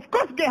 Of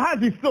course,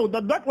 Gehazi thought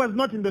that that was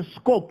not in the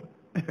scope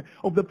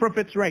of the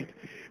prophet's right.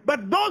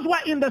 But those were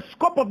in the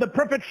scope of the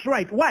prophet's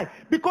right. Why?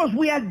 Because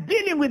we are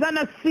dealing with an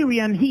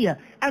Assyrian here.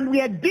 And we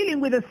are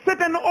dealing with a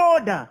certain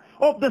order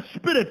of the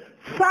spirit.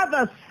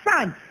 Father,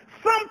 son,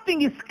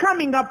 something is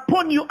coming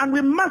upon you and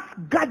we must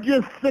guard you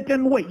a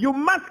certain way. You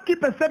must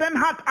keep a certain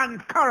heart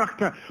and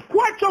character.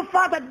 What your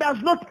father does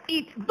not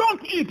eat,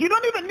 don't eat. You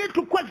don't even need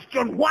to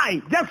question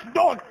why. Just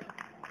don't.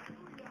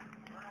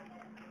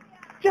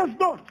 Just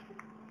don't.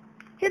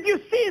 If you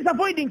see he's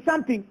avoiding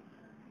something,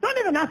 don't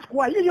even ask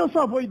why. You also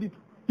avoid it.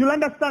 You'll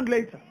understand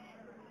later.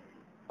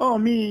 Oh,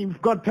 me,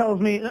 if God tells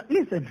me,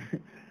 listen.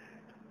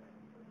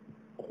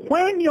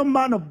 When your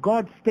man of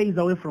God stays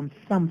away from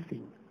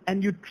something,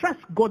 and you trust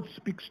God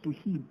speaks to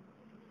him,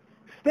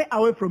 stay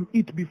away from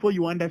it before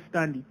you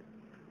understand it.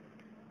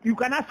 You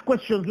can ask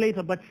questions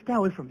later, but stay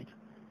away from it.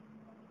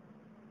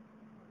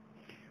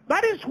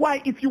 That is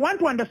why if you want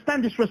to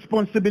understand this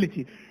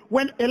responsibility,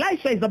 when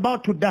Elisha is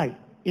about to die,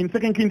 in 2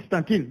 Kings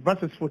 13,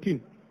 verses 14,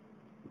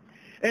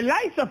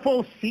 Elisha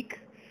falls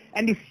sick,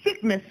 and his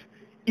sickness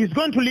is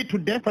going to lead to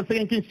death, for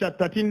 2 Kings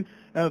 13,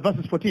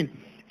 verses 14.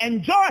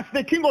 And Joash,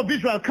 the king of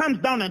Israel, comes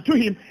down unto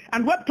him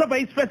and wept over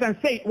his face and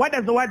said, what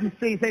does the word he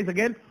say? He says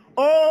again,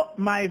 oh,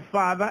 my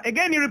father.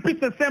 Again, he repeats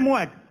the same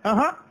word.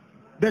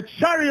 The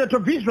chariot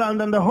of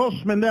Israel and the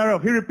horsemen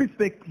thereof. He repeats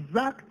the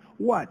exact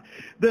word.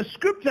 The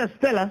scriptures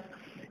tell us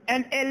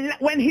And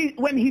when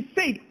he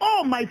said,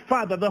 "Oh, my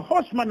father, the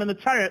horseman and the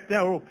chariot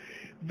thereof,"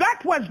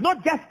 that was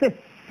not just a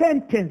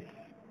sentence.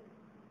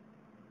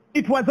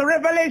 It was a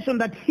revelation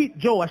that hit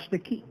Joash the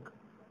king.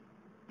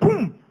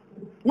 Boom!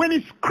 When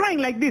he's crying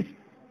like this,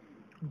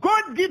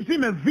 God gives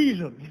him a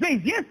vision. He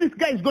says, yes, this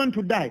guy is going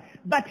to die,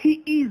 but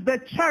he is the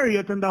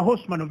chariot and the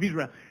horseman of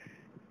Israel.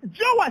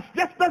 Joash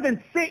just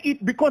doesn't say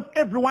it because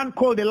everyone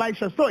called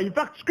Elisha so. In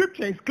fact,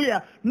 scripture is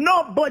clear.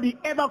 Nobody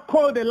ever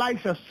called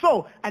Elisha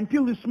so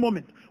until this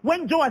moment.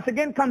 When Joash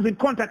again comes in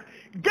contact,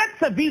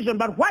 gets a vision,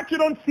 but what you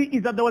don't see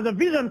is that there was a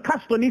vision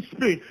cast on his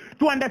spirit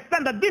to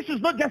understand that this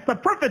is not just a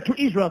prophet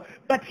to Israel,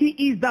 but he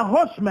is the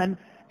horseman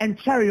and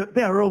chariot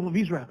thereof of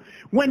Israel.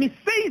 When he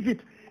says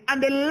it,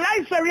 and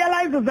Elisha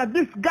realizes that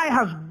this guy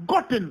has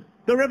gotten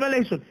the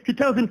revelation, he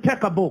tells him,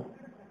 take a bow.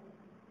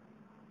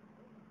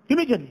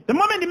 Immediately. The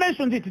moment he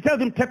mentions it, he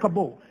tells him, take a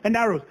bow and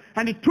arrows.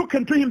 And he took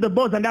unto him the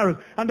bows and arrows.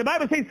 And the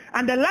Bible says,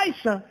 and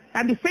Elisha,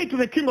 and he said to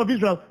the king of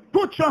Israel,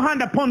 put your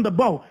hand upon the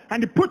bow.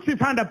 And he puts his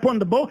hand upon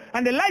the bow.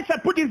 And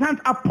Elisha put his hands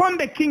upon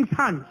the king's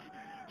hands.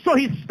 So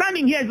he's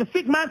standing here as a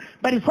sick man,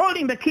 but he's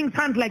holding the king's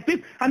hand like this.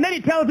 And then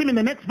he tells him in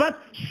the next verse,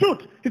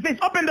 shoot. He says,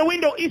 open the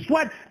window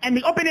eastward. And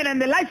he opened it,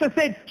 and Elisha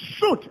said,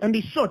 shoot. And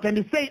he shot. And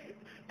he said,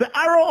 the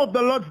arrow of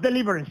the Lord's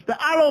deliverance.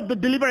 The arrow of the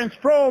deliverance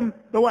from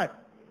the what?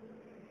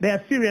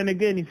 The Assyrian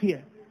again is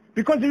here.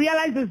 Because he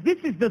realizes this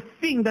is the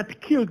thing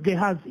that killed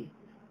Gehazi.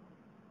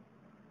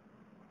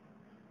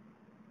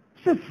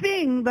 It's a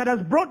thing that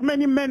has brought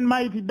many men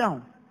mighty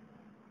down.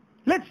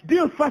 Let's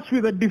deal first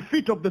with the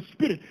defeat of the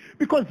spirit.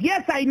 Because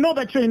yes, I know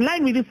that you're in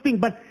line with this thing,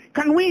 but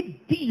can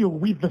we deal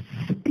with the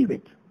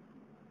spirit?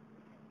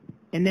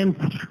 And then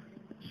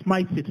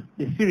smites it,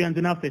 the Syrians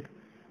in Aphek,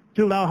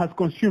 till thou hast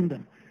consumed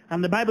them.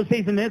 And the Bible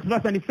says in the next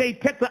verse, and he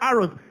said, take the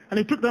arrows. And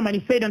he took them, and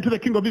he said unto the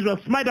king of Israel,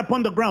 smite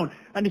upon the ground.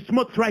 And he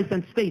smote thrice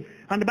and stayed.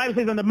 And the Bible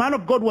says, and the man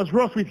of God was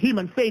wroth with him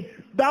and said,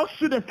 thou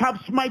shouldest have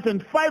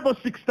smitten 5 or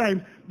 6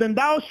 times, then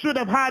thou should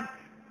have had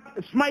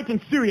smite in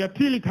Syria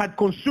till it had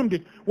consumed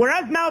it.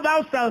 Whereas now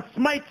thou shalt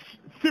smite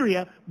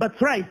Syria but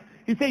thrice.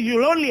 He says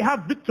you'll only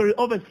have victory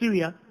over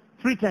Syria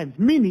 3 times.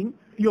 Meaning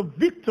your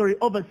victory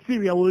over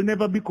Syria will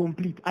never be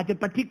complete. At a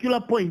particular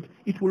point,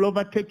 it will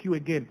overtake you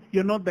again.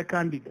 You're not the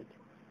candidate.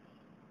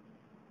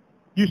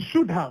 You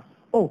should have.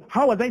 Oh,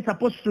 how was I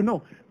supposed to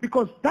know?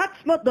 Because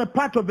that's not the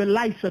part of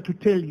Elisha to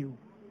tell you.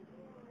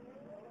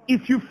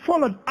 If you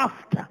followed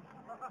after,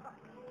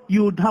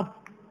 you would have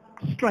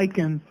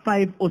striken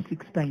 5 or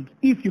 6 times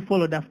if you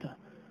followed after.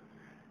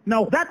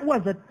 Now that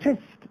was a test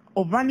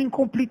of an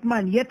incomplete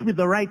man, yet with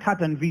the right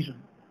heart and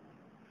vision.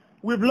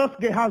 We've lost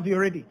Gehazi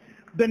already.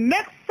 The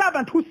next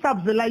servant who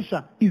serves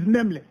Elisha is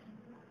nameless.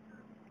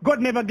 God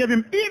never gave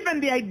him even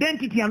the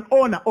identity and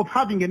honor of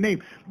having a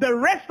name. The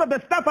rest of the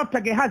stuff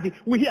after Gehazi,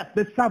 we hear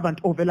the servant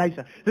of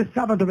Elisha. The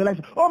servant of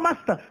Elisha. Oh,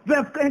 master, they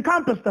have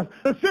encompassed us.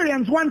 The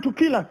Syrians want to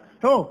kill us.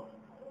 Oh,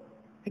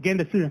 again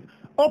the Syrians.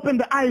 Open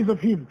the eyes of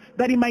him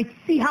that he might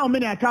see how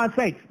many at our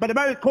side. But the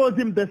Bible calls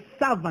him the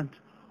servant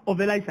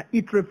of Elisha.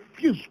 It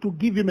refused to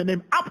give him a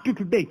name. Up to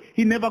today,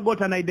 he never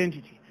got an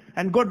identity.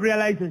 And God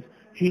realizes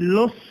he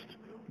lost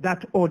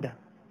that order.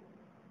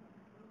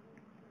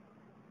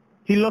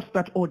 He lost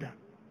that order.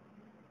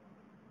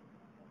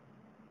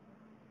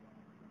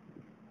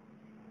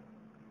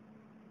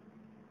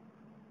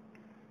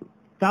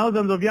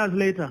 Thousands of years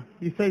later,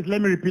 he says, let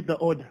me repeat the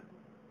order.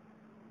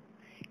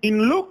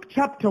 In Luke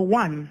chapter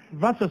 1,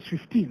 verses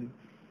 15,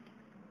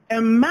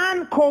 a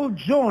man called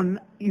John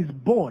is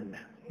born.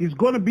 He's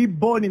going to be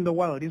born in the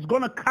world. He's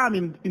going to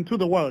come into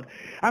the world.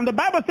 And the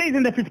Bible says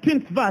in the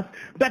 15th verse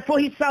that for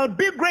he shall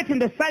be great in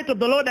the sight of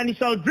the Lord, and he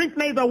shall drink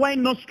neither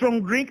wine nor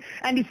strong drink,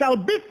 and he shall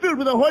be filled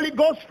with the Holy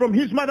Ghost from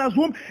his mother's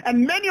womb.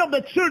 And many of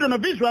the children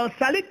of Israel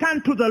shall he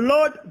turn to the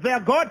Lord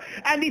their God,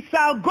 and he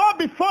shall go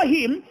before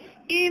him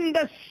in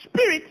the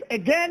spirit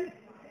again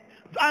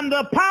and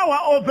the power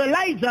of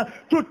Elijah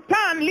to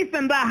turn,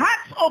 listen, the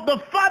hearts of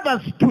the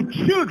fathers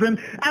to children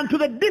and to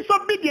the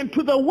disobedient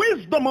to the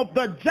wisdom of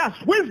the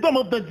just. Wisdom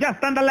of the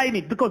just, underline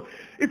it, because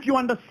if you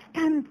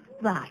understand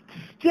that,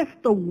 just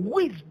the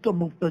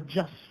wisdom of the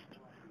just,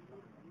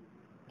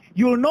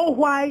 you'll know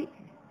why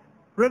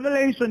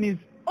Revelation is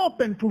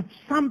open to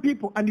some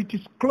people and it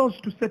is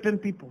closed to certain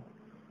people.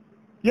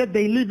 Yet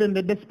they live in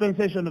the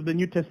dispensation of the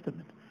New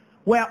Testament,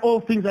 where all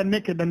things are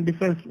naked and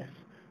defenseless.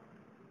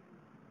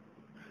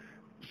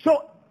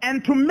 So,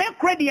 and to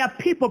make ready a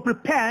people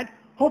prepared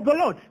of the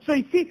Lord. So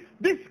you see,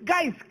 this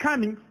guy is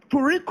coming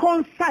to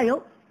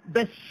reconcile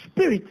the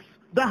spirits,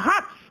 the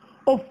hearts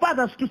of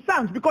fathers to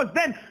sons, because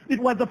then it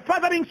was the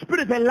fathering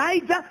spirit.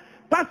 Elijah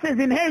passes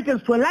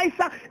inheritance to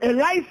Elisha.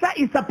 Elisha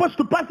is supposed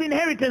to pass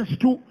inheritance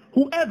to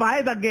whoever,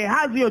 either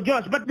Gehazi or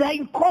Joash, but they're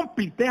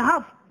incomplete. They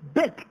have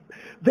baked.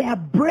 They are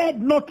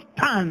bread not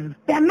turned.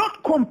 They are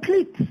not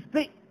complete.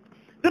 They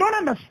don't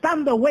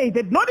understand the way.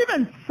 They've not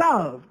even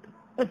served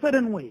a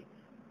certain way.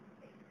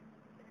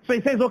 So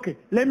he says, okay,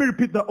 let me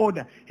repeat the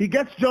order. He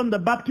gets John the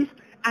Baptist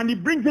and he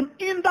brings him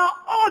in the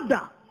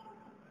order.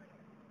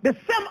 The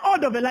same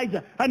order of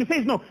Elijah. And he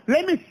says, no,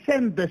 let me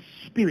send the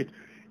Spirit.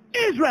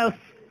 Israel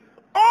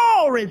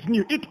always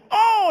knew, it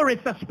always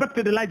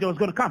suspected Elijah was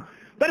going to come.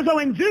 That is why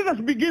when Jesus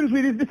begins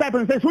with his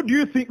disciples and says, who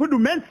do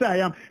men say I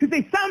am? He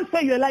says, some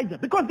say you're Elijah.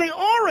 Because they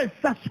always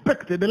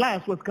suspected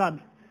Elias was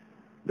coming.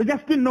 They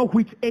just didn't know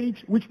which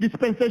age, which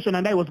dispensation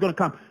and I was going to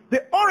come. They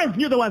always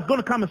knew there was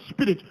going to come a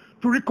spirit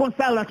to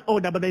reconcile that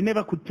order, but they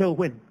never could tell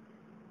when.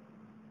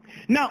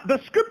 Now, the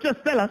scriptures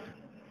tell us,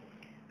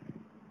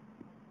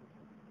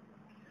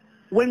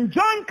 when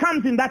John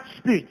comes in that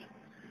spirit,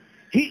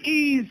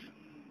 he is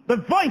the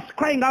voice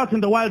crying out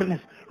in the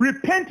wilderness,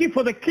 repent ye,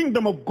 for the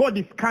kingdom of God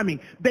is coming.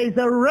 There is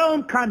a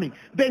realm coming.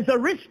 There is a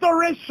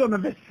restoration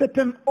of a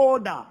certain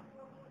order.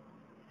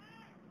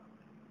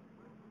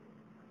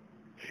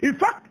 In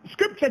fact,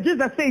 scripture,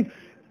 Jesus says,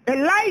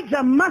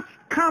 Elijah must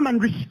come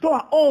and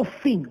restore all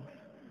things.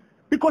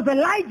 Because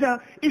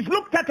Elijah is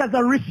looked at as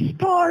a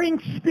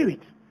restoring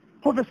spirit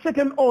of a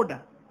certain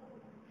order.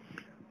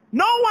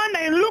 No wonder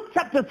in Luke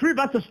chapter 3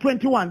 verses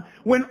 21,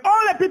 when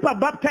all the people are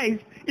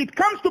baptized, it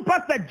comes to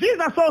pass that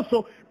Jesus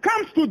also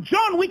comes to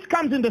John, which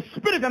comes in the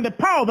spirit and the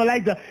power of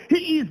Elijah.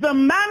 He is the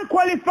man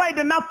qualified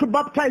enough to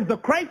baptize the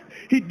Christ.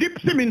 He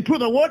dips him into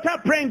the water,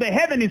 praying the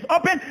heaven is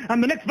open.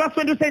 And the next verse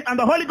 22 says, and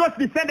the Holy Ghost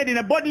descended in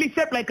a bodily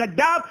shape like a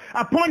dove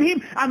upon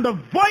him. And the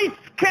voice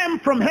came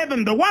from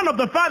heaven, the one of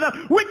the Father,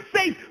 which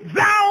says,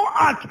 thou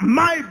art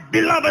my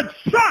beloved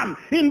Son.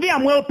 In thee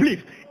I'm well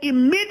pleased.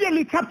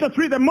 Immediately, chapter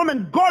 3, the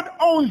moment God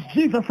owns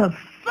Jesus as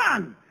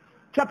Son,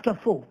 chapter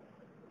 4,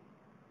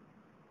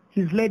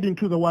 he's led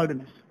into the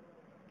wilderness.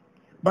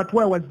 But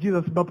where was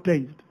Jesus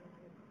baptized?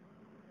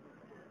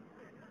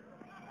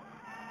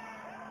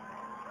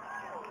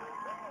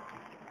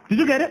 Did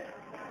you get it?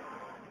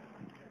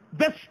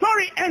 The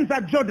story ends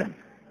at Jordan.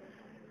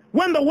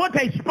 When the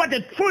water is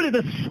parted, truly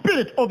the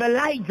spirit of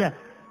Elijah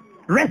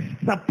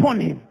rests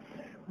upon him.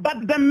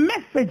 But the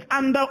message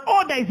and the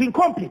order is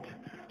incomplete.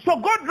 So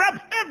God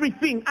grabs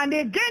everything, and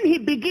again he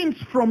begins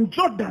from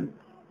Jordan.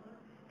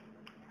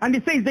 And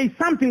he says, there's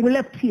something we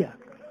left here.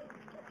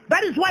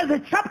 That is why the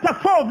chapter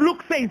 4 of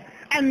Luke says,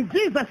 and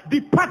Jesus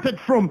departed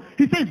from,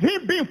 he says, he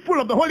being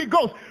full of the Holy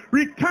Ghost,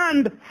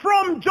 returned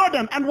from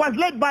Jordan and was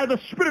led by the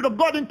Spirit of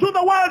God into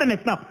the wilderness.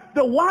 Now,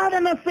 the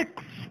wilderness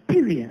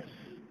experience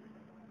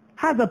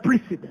has a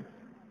precedent.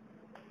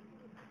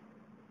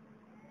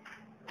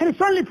 And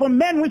it's only for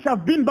men which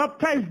have been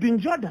baptized in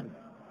Jordan.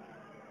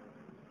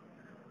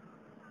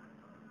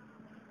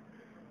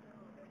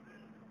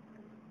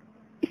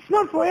 It's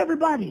not for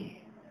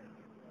everybody.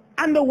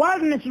 And the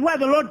wilderness is where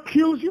the Lord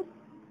kills you,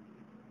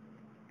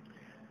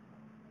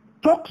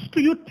 talks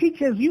to you,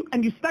 teaches you,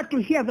 and you start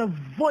to hear the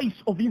voice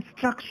of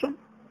instruction.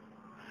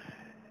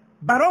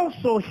 But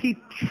also he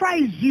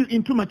tries you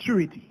into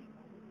maturity.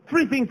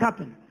 Three things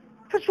happen.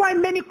 That's why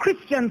many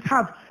Christians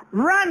have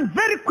run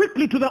very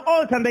quickly to the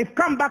altar and they've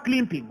come back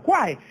limping.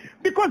 Why?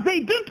 Because they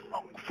didn't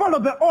follow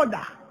the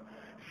order.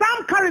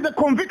 Some carry the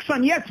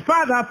conviction, yes,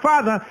 Father,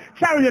 Father,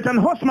 chariot and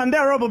horseman,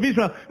 they're of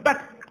Israel.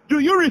 But do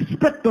you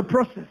respect the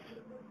process?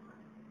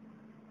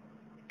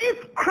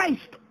 If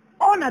Christ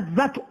honored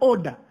that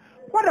order,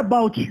 what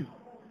about you?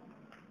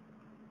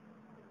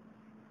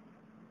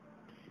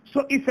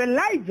 So if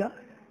Elijah,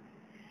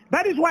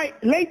 that is why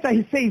later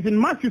he says in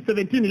Matthew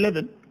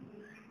 17:11,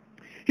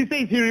 he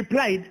says, he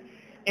replied,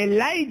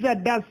 Elijah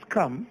does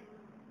come,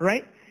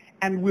 right?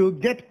 And will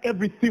get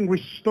everything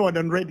restored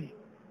and ready.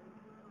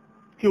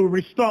 He will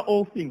restore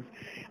all things.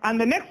 And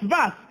the next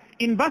verse,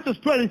 in verses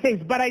 12, it says,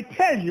 but I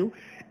tell you,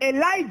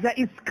 Elijah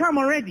is come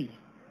already.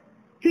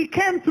 He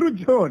came through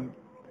John.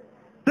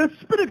 The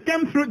Spirit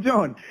came through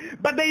John.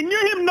 But they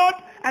knew him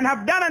not, and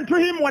have done unto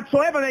him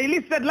whatsoever they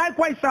listed.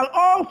 Likewise shall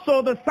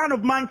also the Son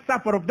of Man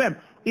suffer of them.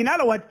 In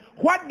other words,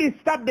 what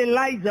disturbed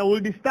Elijah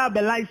will disturb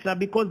Elisha,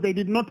 because they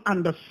did not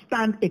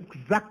understand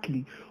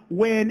exactly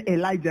when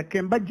Elijah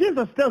came. But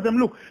Jesus tells them,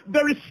 look,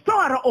 the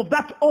restorer of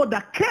that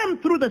order came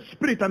through the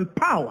Spirit and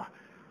power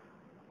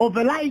of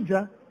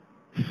Elijah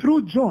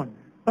through John.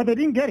 But they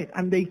didn't get it,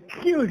 and they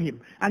killed him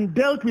and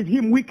dealt with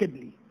him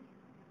wickedly.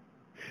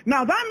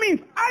 Now that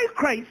means I,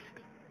 Christ,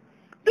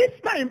 this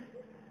time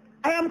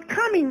I am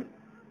coming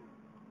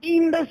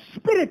in the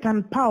spirit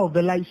and power of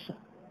Elisha.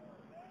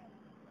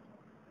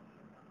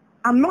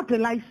 I'm not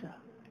Elisha.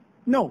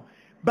 No.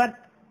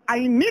 But I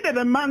needed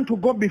a man to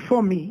go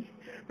before me,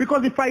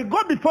 because if I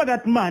go before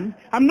that man,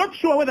 I'm not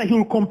sure whether he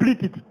will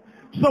complete it.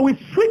 So we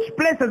switch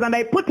places, and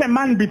I put a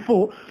man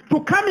before to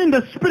come in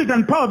the spirit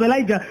and power of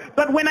Elijah.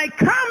 But when I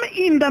come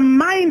in the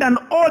mind and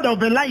order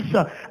of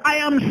Elisha, I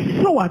am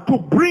sure to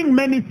bring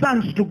many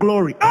sons to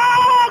glory.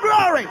 Oh,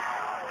 glory!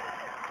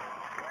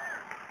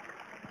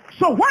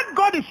 So what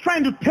God is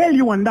trying to tell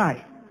you and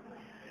I,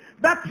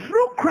 that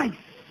through Christ,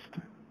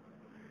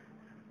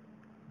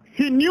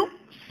 he knew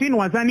sin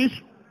was an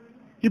issue.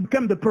 He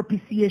became the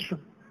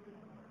propitiation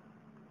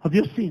of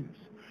your sins.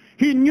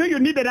 He knew you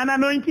needed an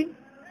anointing.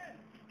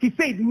 He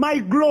said, my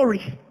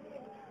glory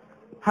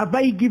have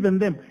I given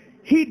them.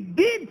 He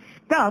did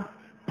stuff.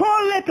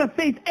 Paul later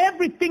says,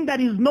 everything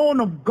that is known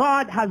of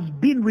God has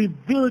been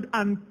revealed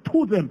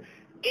unto them.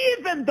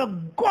 Even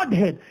the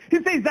Godhead.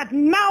 He says that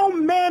now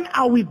men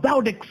are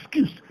without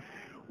excuse.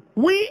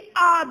 We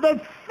are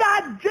the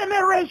third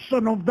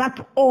generation of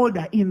that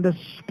order in the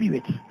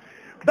spirit.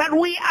 That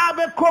we are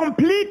the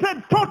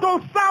completed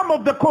total sum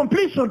of the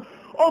completion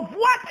of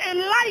what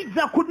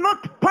Elijah could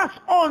not pass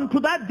on to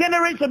that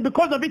generation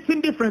because of its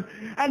indifference.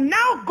 And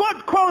now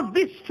God calls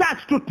this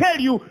church to tell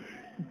you,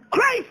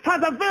 Christ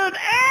has availed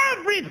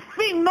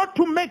everything not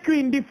to make you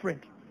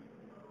indifferent.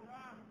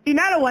 In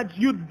other words,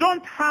 you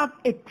don't have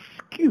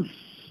excuse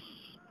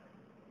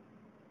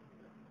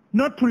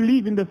not to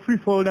live in the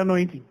threefold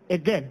anointing.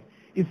 Again,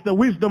 it's the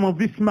wisdom of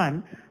this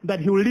man that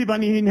he will leave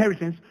an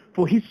inheritance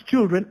for his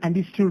children and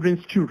his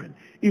children's children.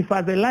 If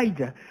as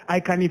Elijah, I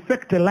can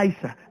effect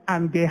Elisha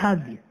and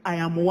Gehazi, I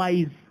am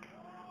wise.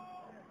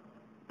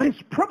 But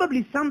it's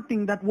probably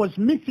something that was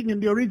missing in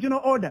the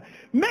original order.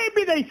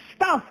 Maybe the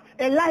stuff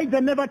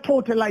Elijah never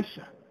taught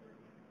Elisha.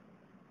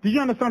 Did you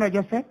understand what I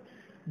just said?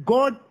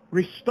 God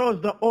restores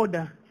the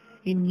order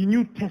in the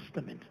New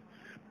Testament.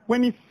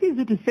 When he sees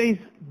it, he says,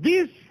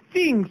 these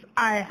things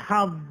I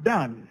have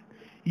done,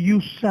 you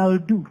shall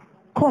do,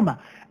 comma,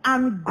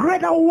 and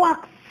greater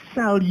works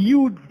shall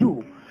you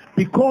do,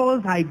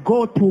 because I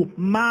go to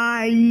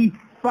my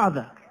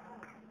Father.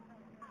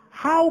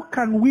 How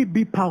can we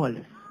be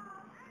powerless?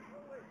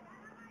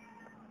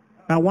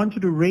 I want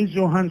you to raise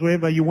your hands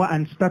wherever you are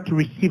and start to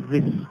receive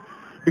this,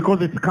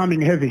 because it's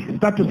coming heavy.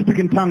 Start to speak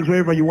in tongues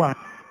wherever you are.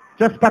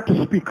 Just start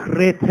to speak. Come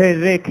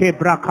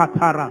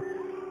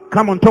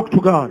on, talk to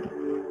God.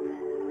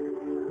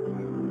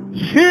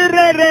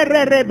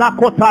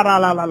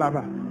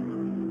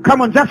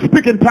 Come on, just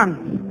speak in tongues.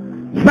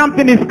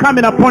 Something is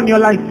coming upon your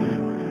life.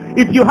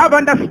 If you have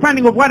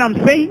understanding of what I'm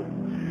saying,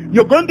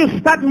 you're going to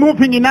start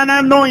moving in an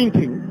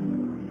anointing.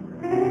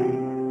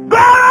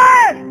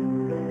 Glory!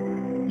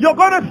 You're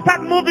going to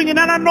start moving in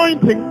an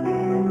anointing.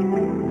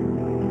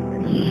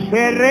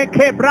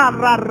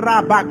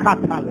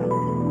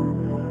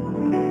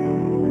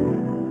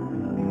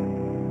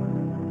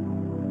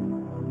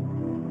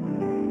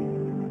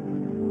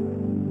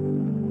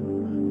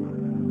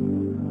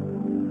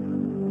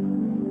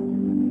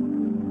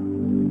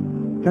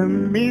 The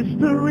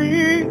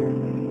mystery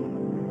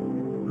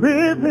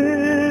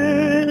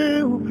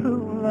revealed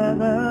through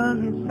love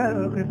and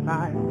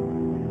sacrifice,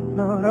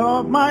 not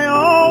of my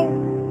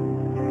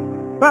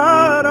own,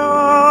 but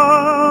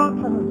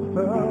of the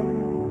Son.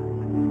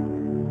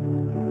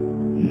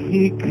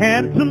 He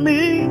came to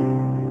me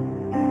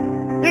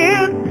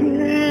in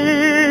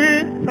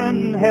peace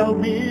and held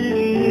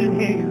me in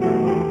his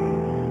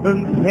arms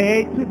and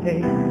said,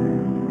 today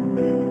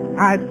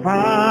I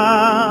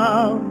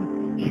found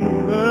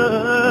true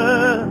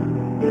love,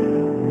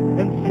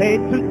 and say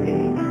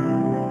today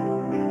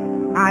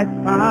I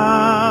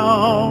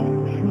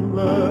found true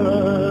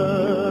love.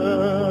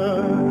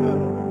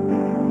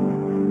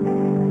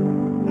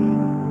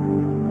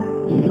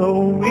 So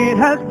it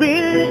has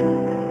been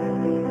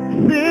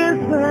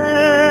since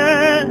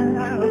then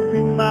I've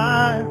been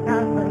my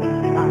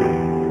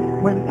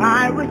time when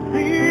I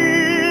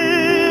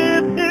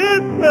received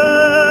his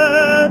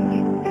touch.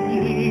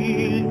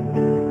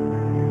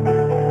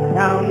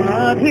 Now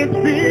not his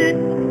feet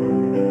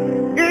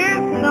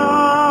is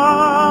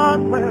not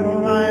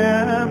where I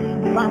am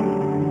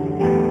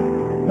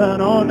found, but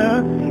on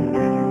a seat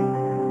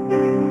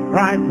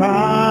right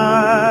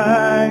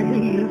by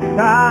his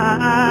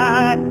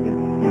side,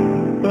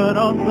 but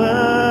on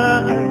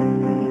the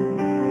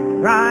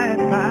seat right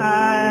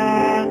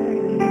by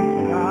his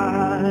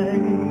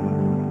side.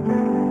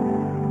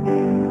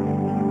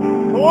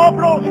 Oh,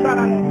 bro,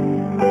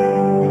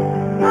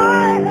 I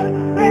have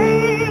faith.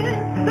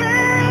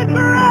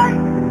 Right,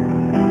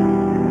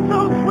 so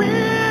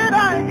sweet I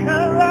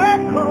can let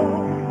go.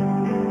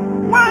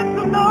 Want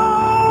to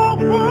know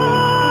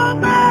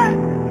woman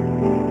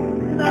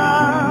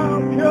now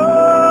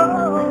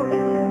pure?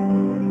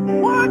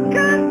 What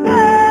can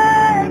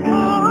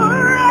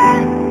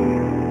separate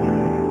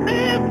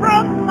me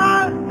from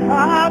my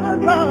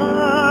Father's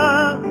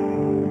love?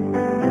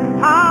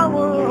 I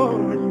will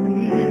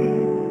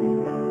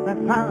receive that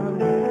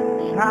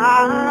Father's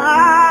child.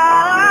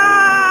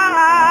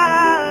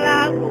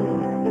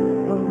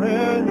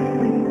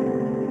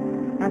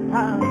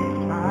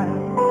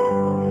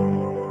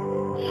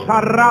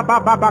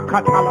 Sarababa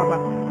katalaba,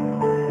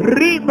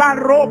 riba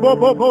robo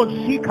bobo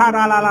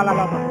sikara la la la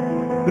la,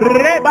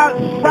 reba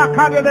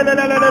sakale le le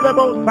le le le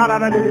bo sara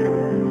le le,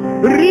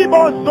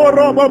 ribo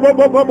soro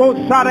bobo bobo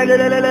sara le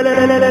le le le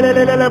le le le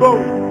le le bo,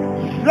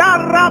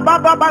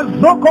 sarababa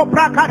zoko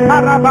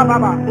prakatara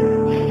baba,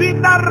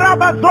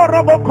 sinaraba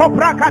zoro boko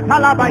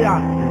prakatalabaya,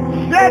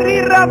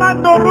 seri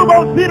ramando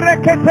rubo sire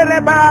que se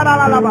le bara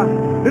la la la,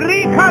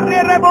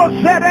 ricare rebo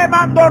sere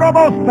mando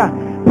robosta.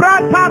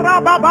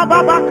 Prata baba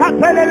baba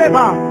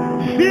kateleleba,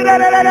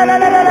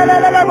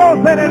 sirelelelelelelelelebo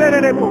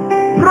serelelelebo,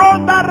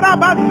 pronda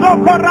raba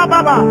soko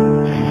rababa,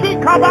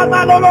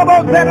 sikabana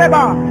lolobo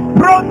sereba,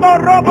 prondo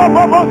robo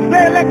bobo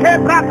sele que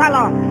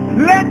bratala,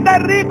 lende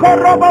rico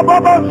robo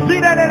bobo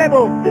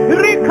sirelelebo,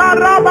 rica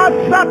raba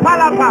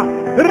sapalapa,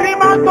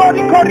 rimando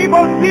rico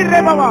ribo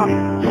sirebaba,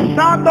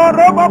 sando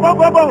robo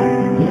bobo,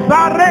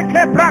 sare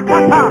que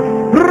brakata,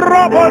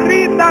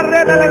 Roborinda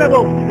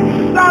rebelebo.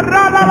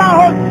 Sarala la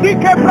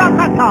hosike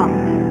brakata.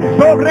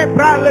 Sobre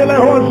prale le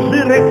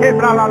hosire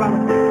kebrala.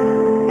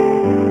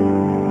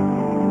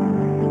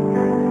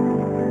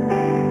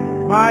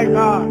 My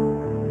God.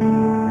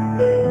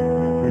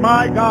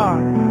 My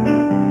God.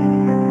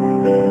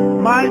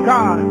 My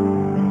God.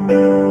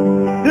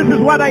 This is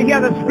what I hear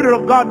the Spirit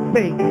of God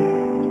saying.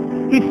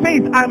 He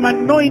says, I'm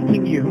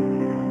anointing you.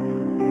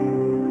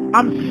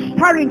 I'm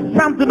stirring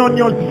something on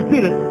your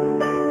spirit.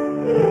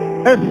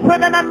 A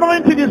certain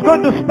anointing is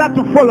going to start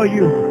to follow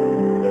you.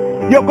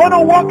 You're going to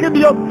walk in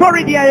the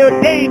authority I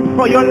ordained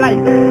for your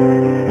life.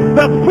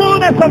 The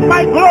fullness of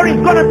my glory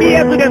is going to be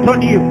evident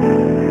on you.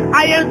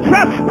 I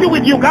entrust you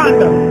with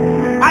Uganda.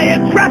 I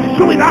entrust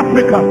you with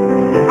Africa.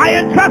 I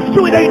entrust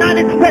you with the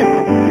United States.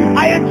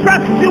 I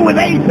entrust you with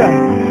Asia.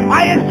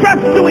 I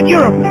entrust you with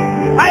Europe.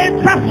 I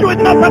entrust you with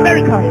North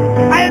America.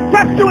 I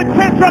entrust you with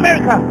Central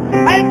America.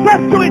 I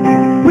entrust you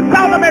with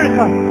South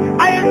America.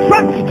 I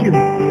entrust you.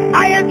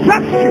 I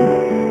entrust you.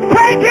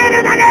 Take it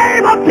in the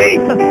name of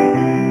Jesus.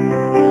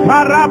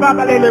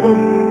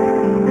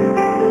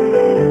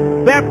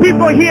 There are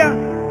people here.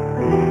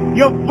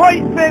 Your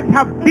voices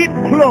have been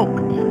cloaked.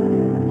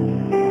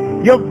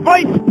 Your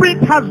voice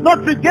print has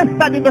not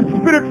registered in the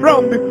spirit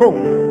realm before.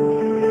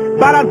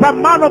 But as a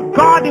man of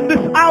God in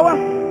this hour,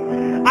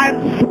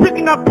 I'm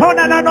speaking upon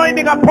an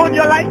anointing upon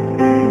your life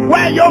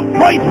where your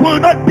voice will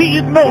not be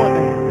ignored,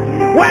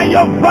 where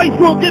your voice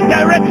will give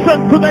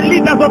direction to the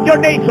leaders of your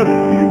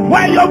nation,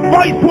 where your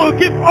voice will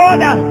give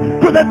order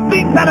to the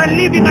things that are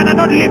living and are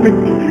not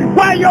living,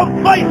 where your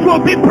voice will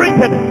be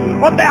printed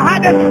on the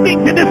hardest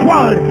things in this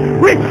world.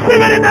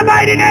 Receive it in the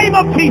mighty name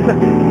of Jesus.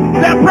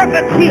 There are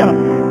prophets here.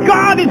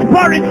 God is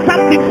pouring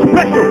something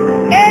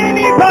special.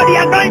 Anybody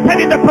anointed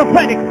in the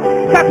prophetic,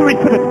 start to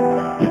receive it.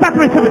 Start to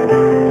receive it.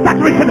 Start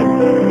to receive it.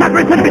 Start to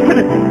receive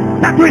it.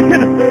 Start to receive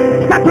it.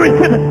 Start to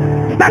receive it.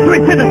 Start to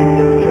receive it.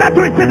 Start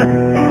to receive it.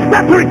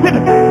 Start to receive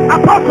it.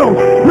 Apostles,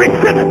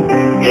 receive it.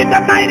 In the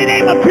mighty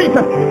name of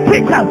Jesus.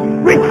 Teachers,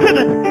 receive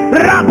it.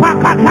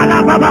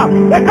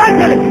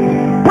 Evangelists,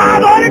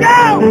 power Holy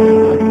Ghost.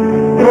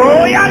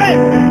 Oh, yale.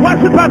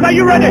 Worshippers, are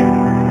you ready?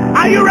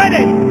 Are you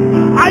ready?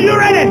 Are you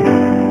ready?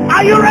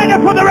 Are you ready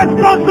for the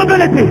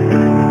responsibility?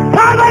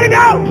 Power Holy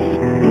Ghost.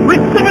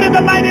 Receive it in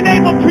the mighty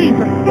name of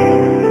Jesus.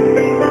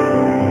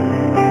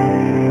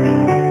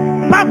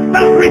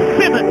 Pastors,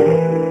 receive it.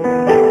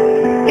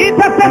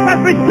 Intercessors,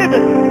 receive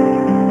it.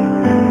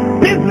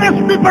 Business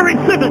people,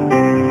 receive it.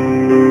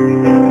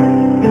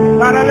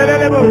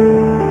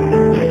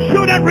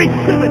 Students,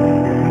 receive it.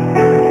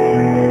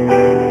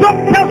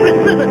 Doctors,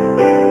 receive it.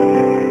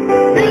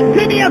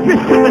 Engineers,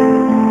 receive it.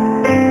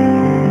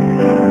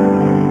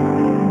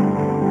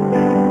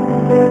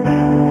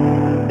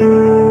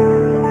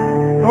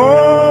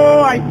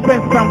 Oh, I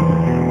sense something.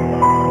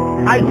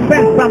 I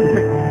sense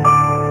something.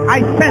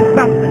 I sense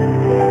something.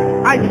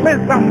 I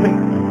sense something.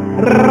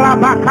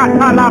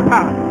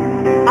 Rabakatalapa.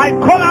 I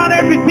call out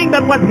everything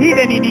that was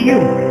hidden in you.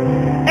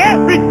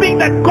 Everything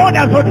that God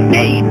has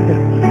ordained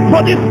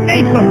for this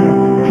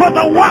nation, for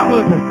the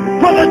world,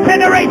 for the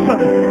generation.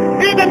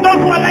 Even those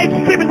who are live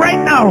streaming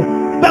right now,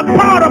 the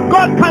power of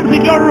God comes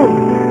in your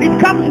room. It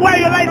comes where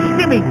you're live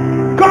streaming.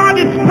 God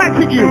is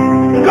touching you.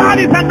 God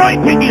is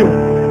anointing you.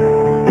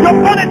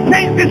 You're going to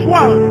change this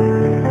world.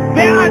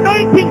 There are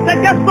anointings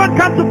that just don't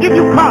come to give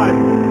you cars.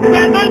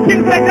 There are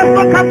anointings that just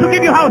don't come to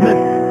give you houses.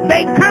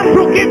 They come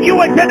to give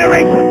you a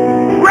generation.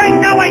 Right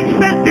now I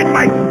sense in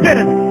my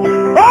spirit.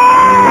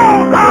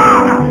 Oh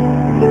God!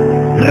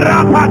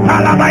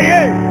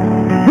 Rapatalabaye.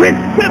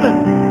 Receive it.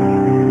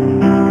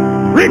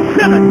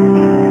 Receive it.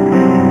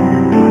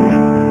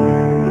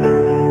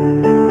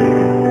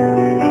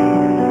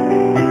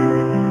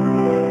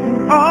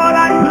 All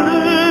I do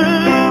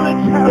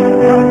is have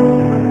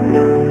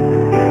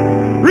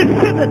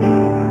receive it.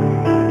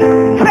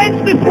 Change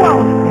this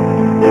world.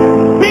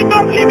 Be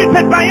not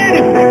limited by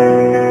anything,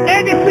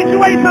 any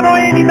situation or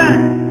any man.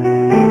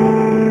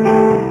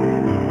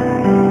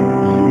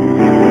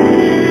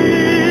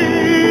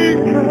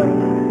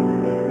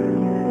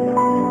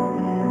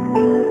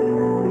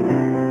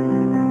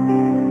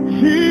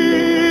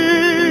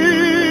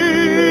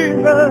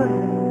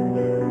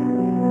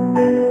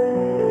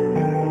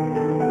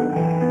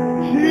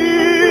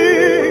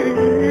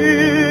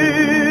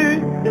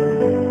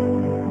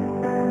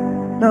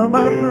 Now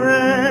my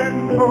friend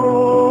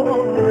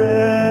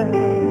forever.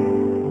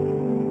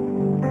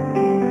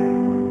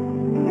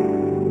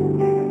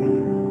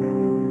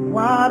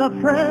 What a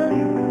friend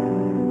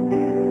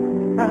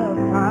I've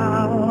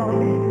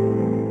found.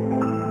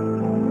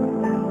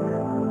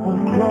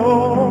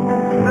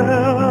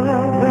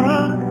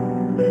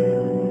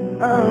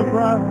 A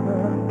brother.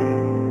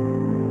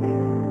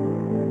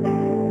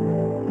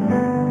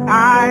 I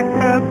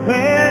have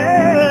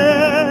been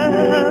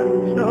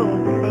so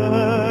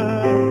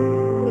good.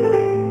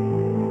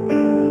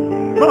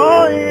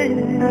 Going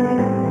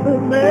the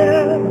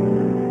man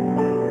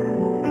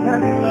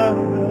and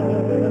love.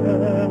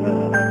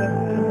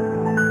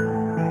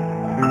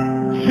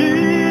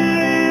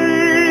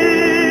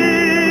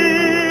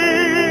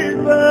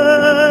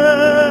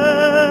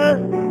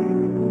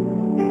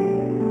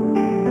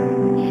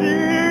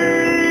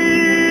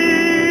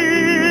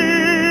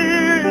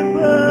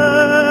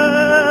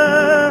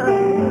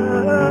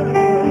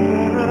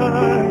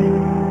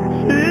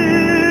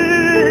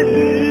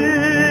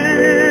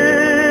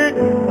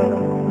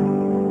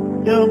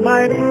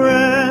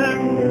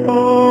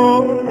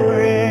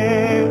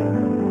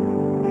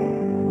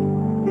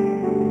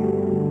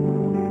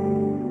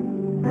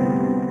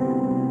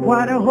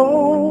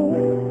 hope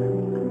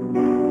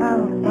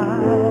I'll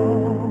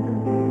found.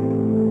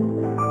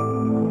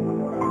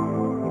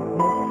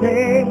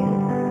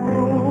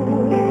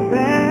 Faithful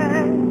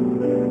than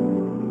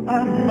a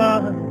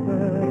mother,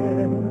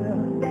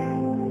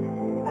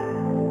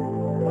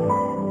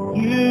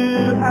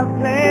 you have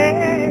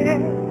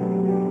blessed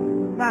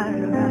my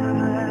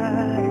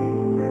life.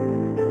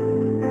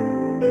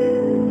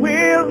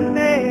 We'll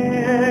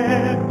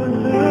never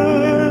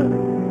lose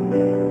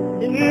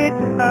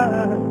its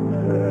love.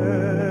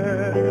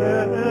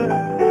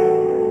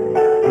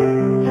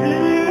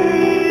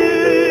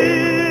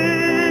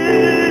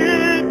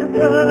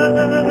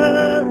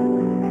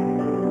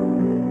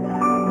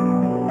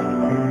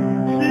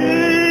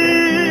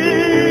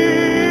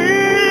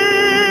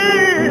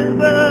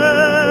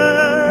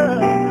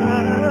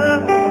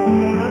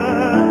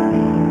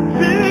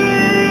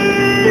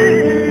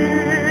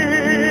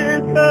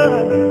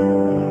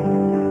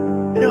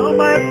 You're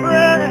my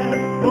friend,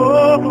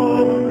 oh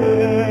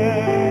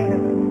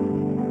man.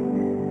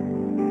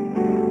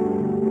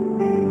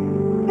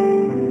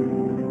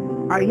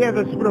 I hear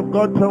the Spirit of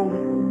God tell me,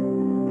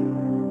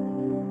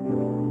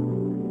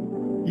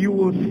 you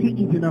will see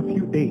it in a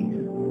few days.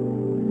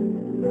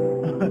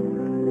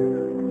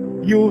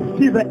 You will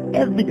see the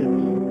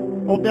evidence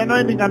of the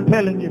anointing I'm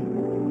telling you.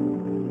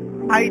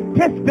 I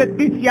tested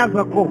this years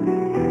ago.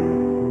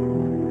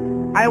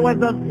 I was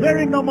a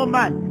very normal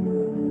man.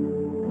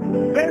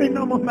 Very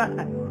normal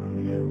man.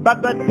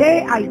 But the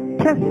day I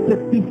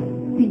tested this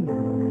thing,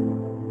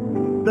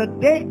 the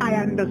day I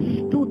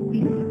understood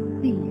this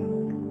thing,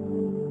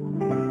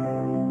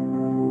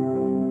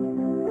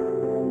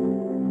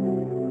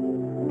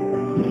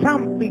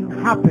 something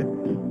happened.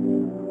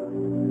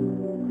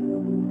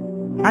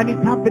 And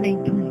it's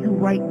happening to you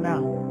right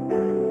now.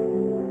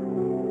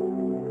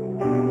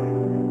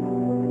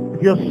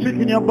 If you're sick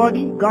in your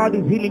body, God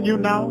is healing you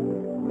now.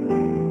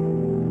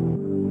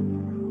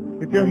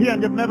 If you're here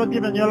and you've never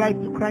given your life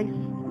to Christ,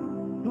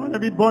 you want to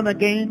be born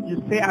again,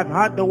 you say, I've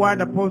heard the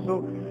word,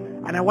 Apostle,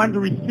 and I want to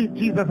receive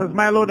Jesus as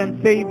my Lord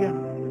and Savior.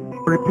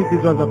 Repeat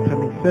these words after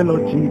me. Say,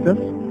 Lord Jesus,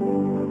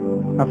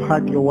 I've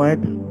heard your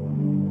word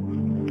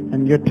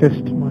and your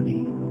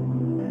testimony.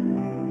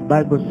 The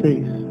Bible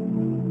says,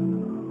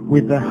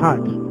 with the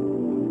heart,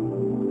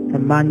 a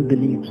man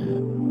believes,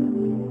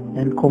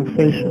 and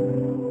confession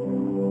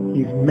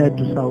is made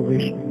to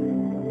salvation.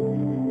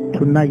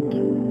 Tonight,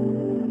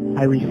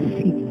 I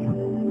receive you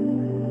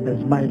as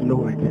my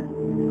Lord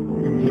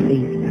and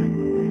Savior.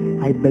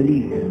 I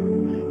believe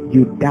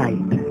you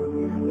died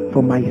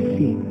for my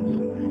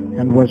sins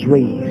and was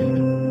raised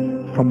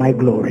for my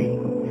glory.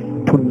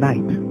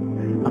 Tonight,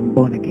 I'm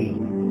born again.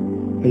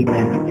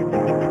 Amen.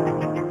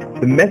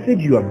 The message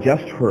you have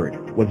just heard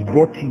was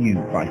brought to you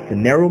by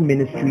Phaneroo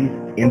Ministries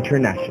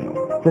International.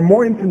 For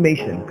more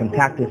information,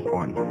 contact us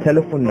on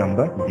telephone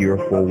number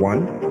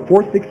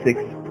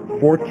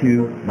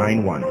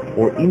 041-466-4291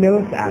 or email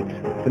us at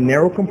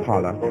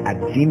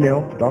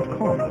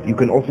phanerokampala@gmail.com. You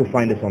can also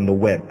find us on the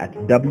web at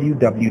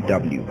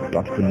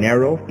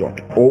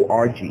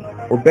www.phaneroo.org.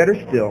 Or better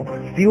still,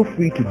 feel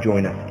free to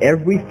join us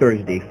every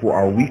Thursday for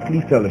our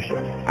weekly fellowship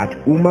at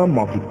UMA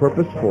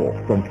Multipurpose Hall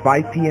from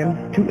 5 p.m.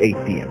 to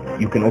 8 p.m.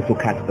 You can also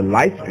catch the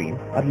live stream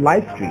at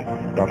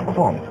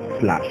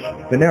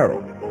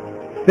livestream.com/Phaneroo.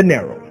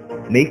 Phaneroo,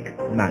 make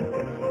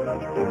mantle.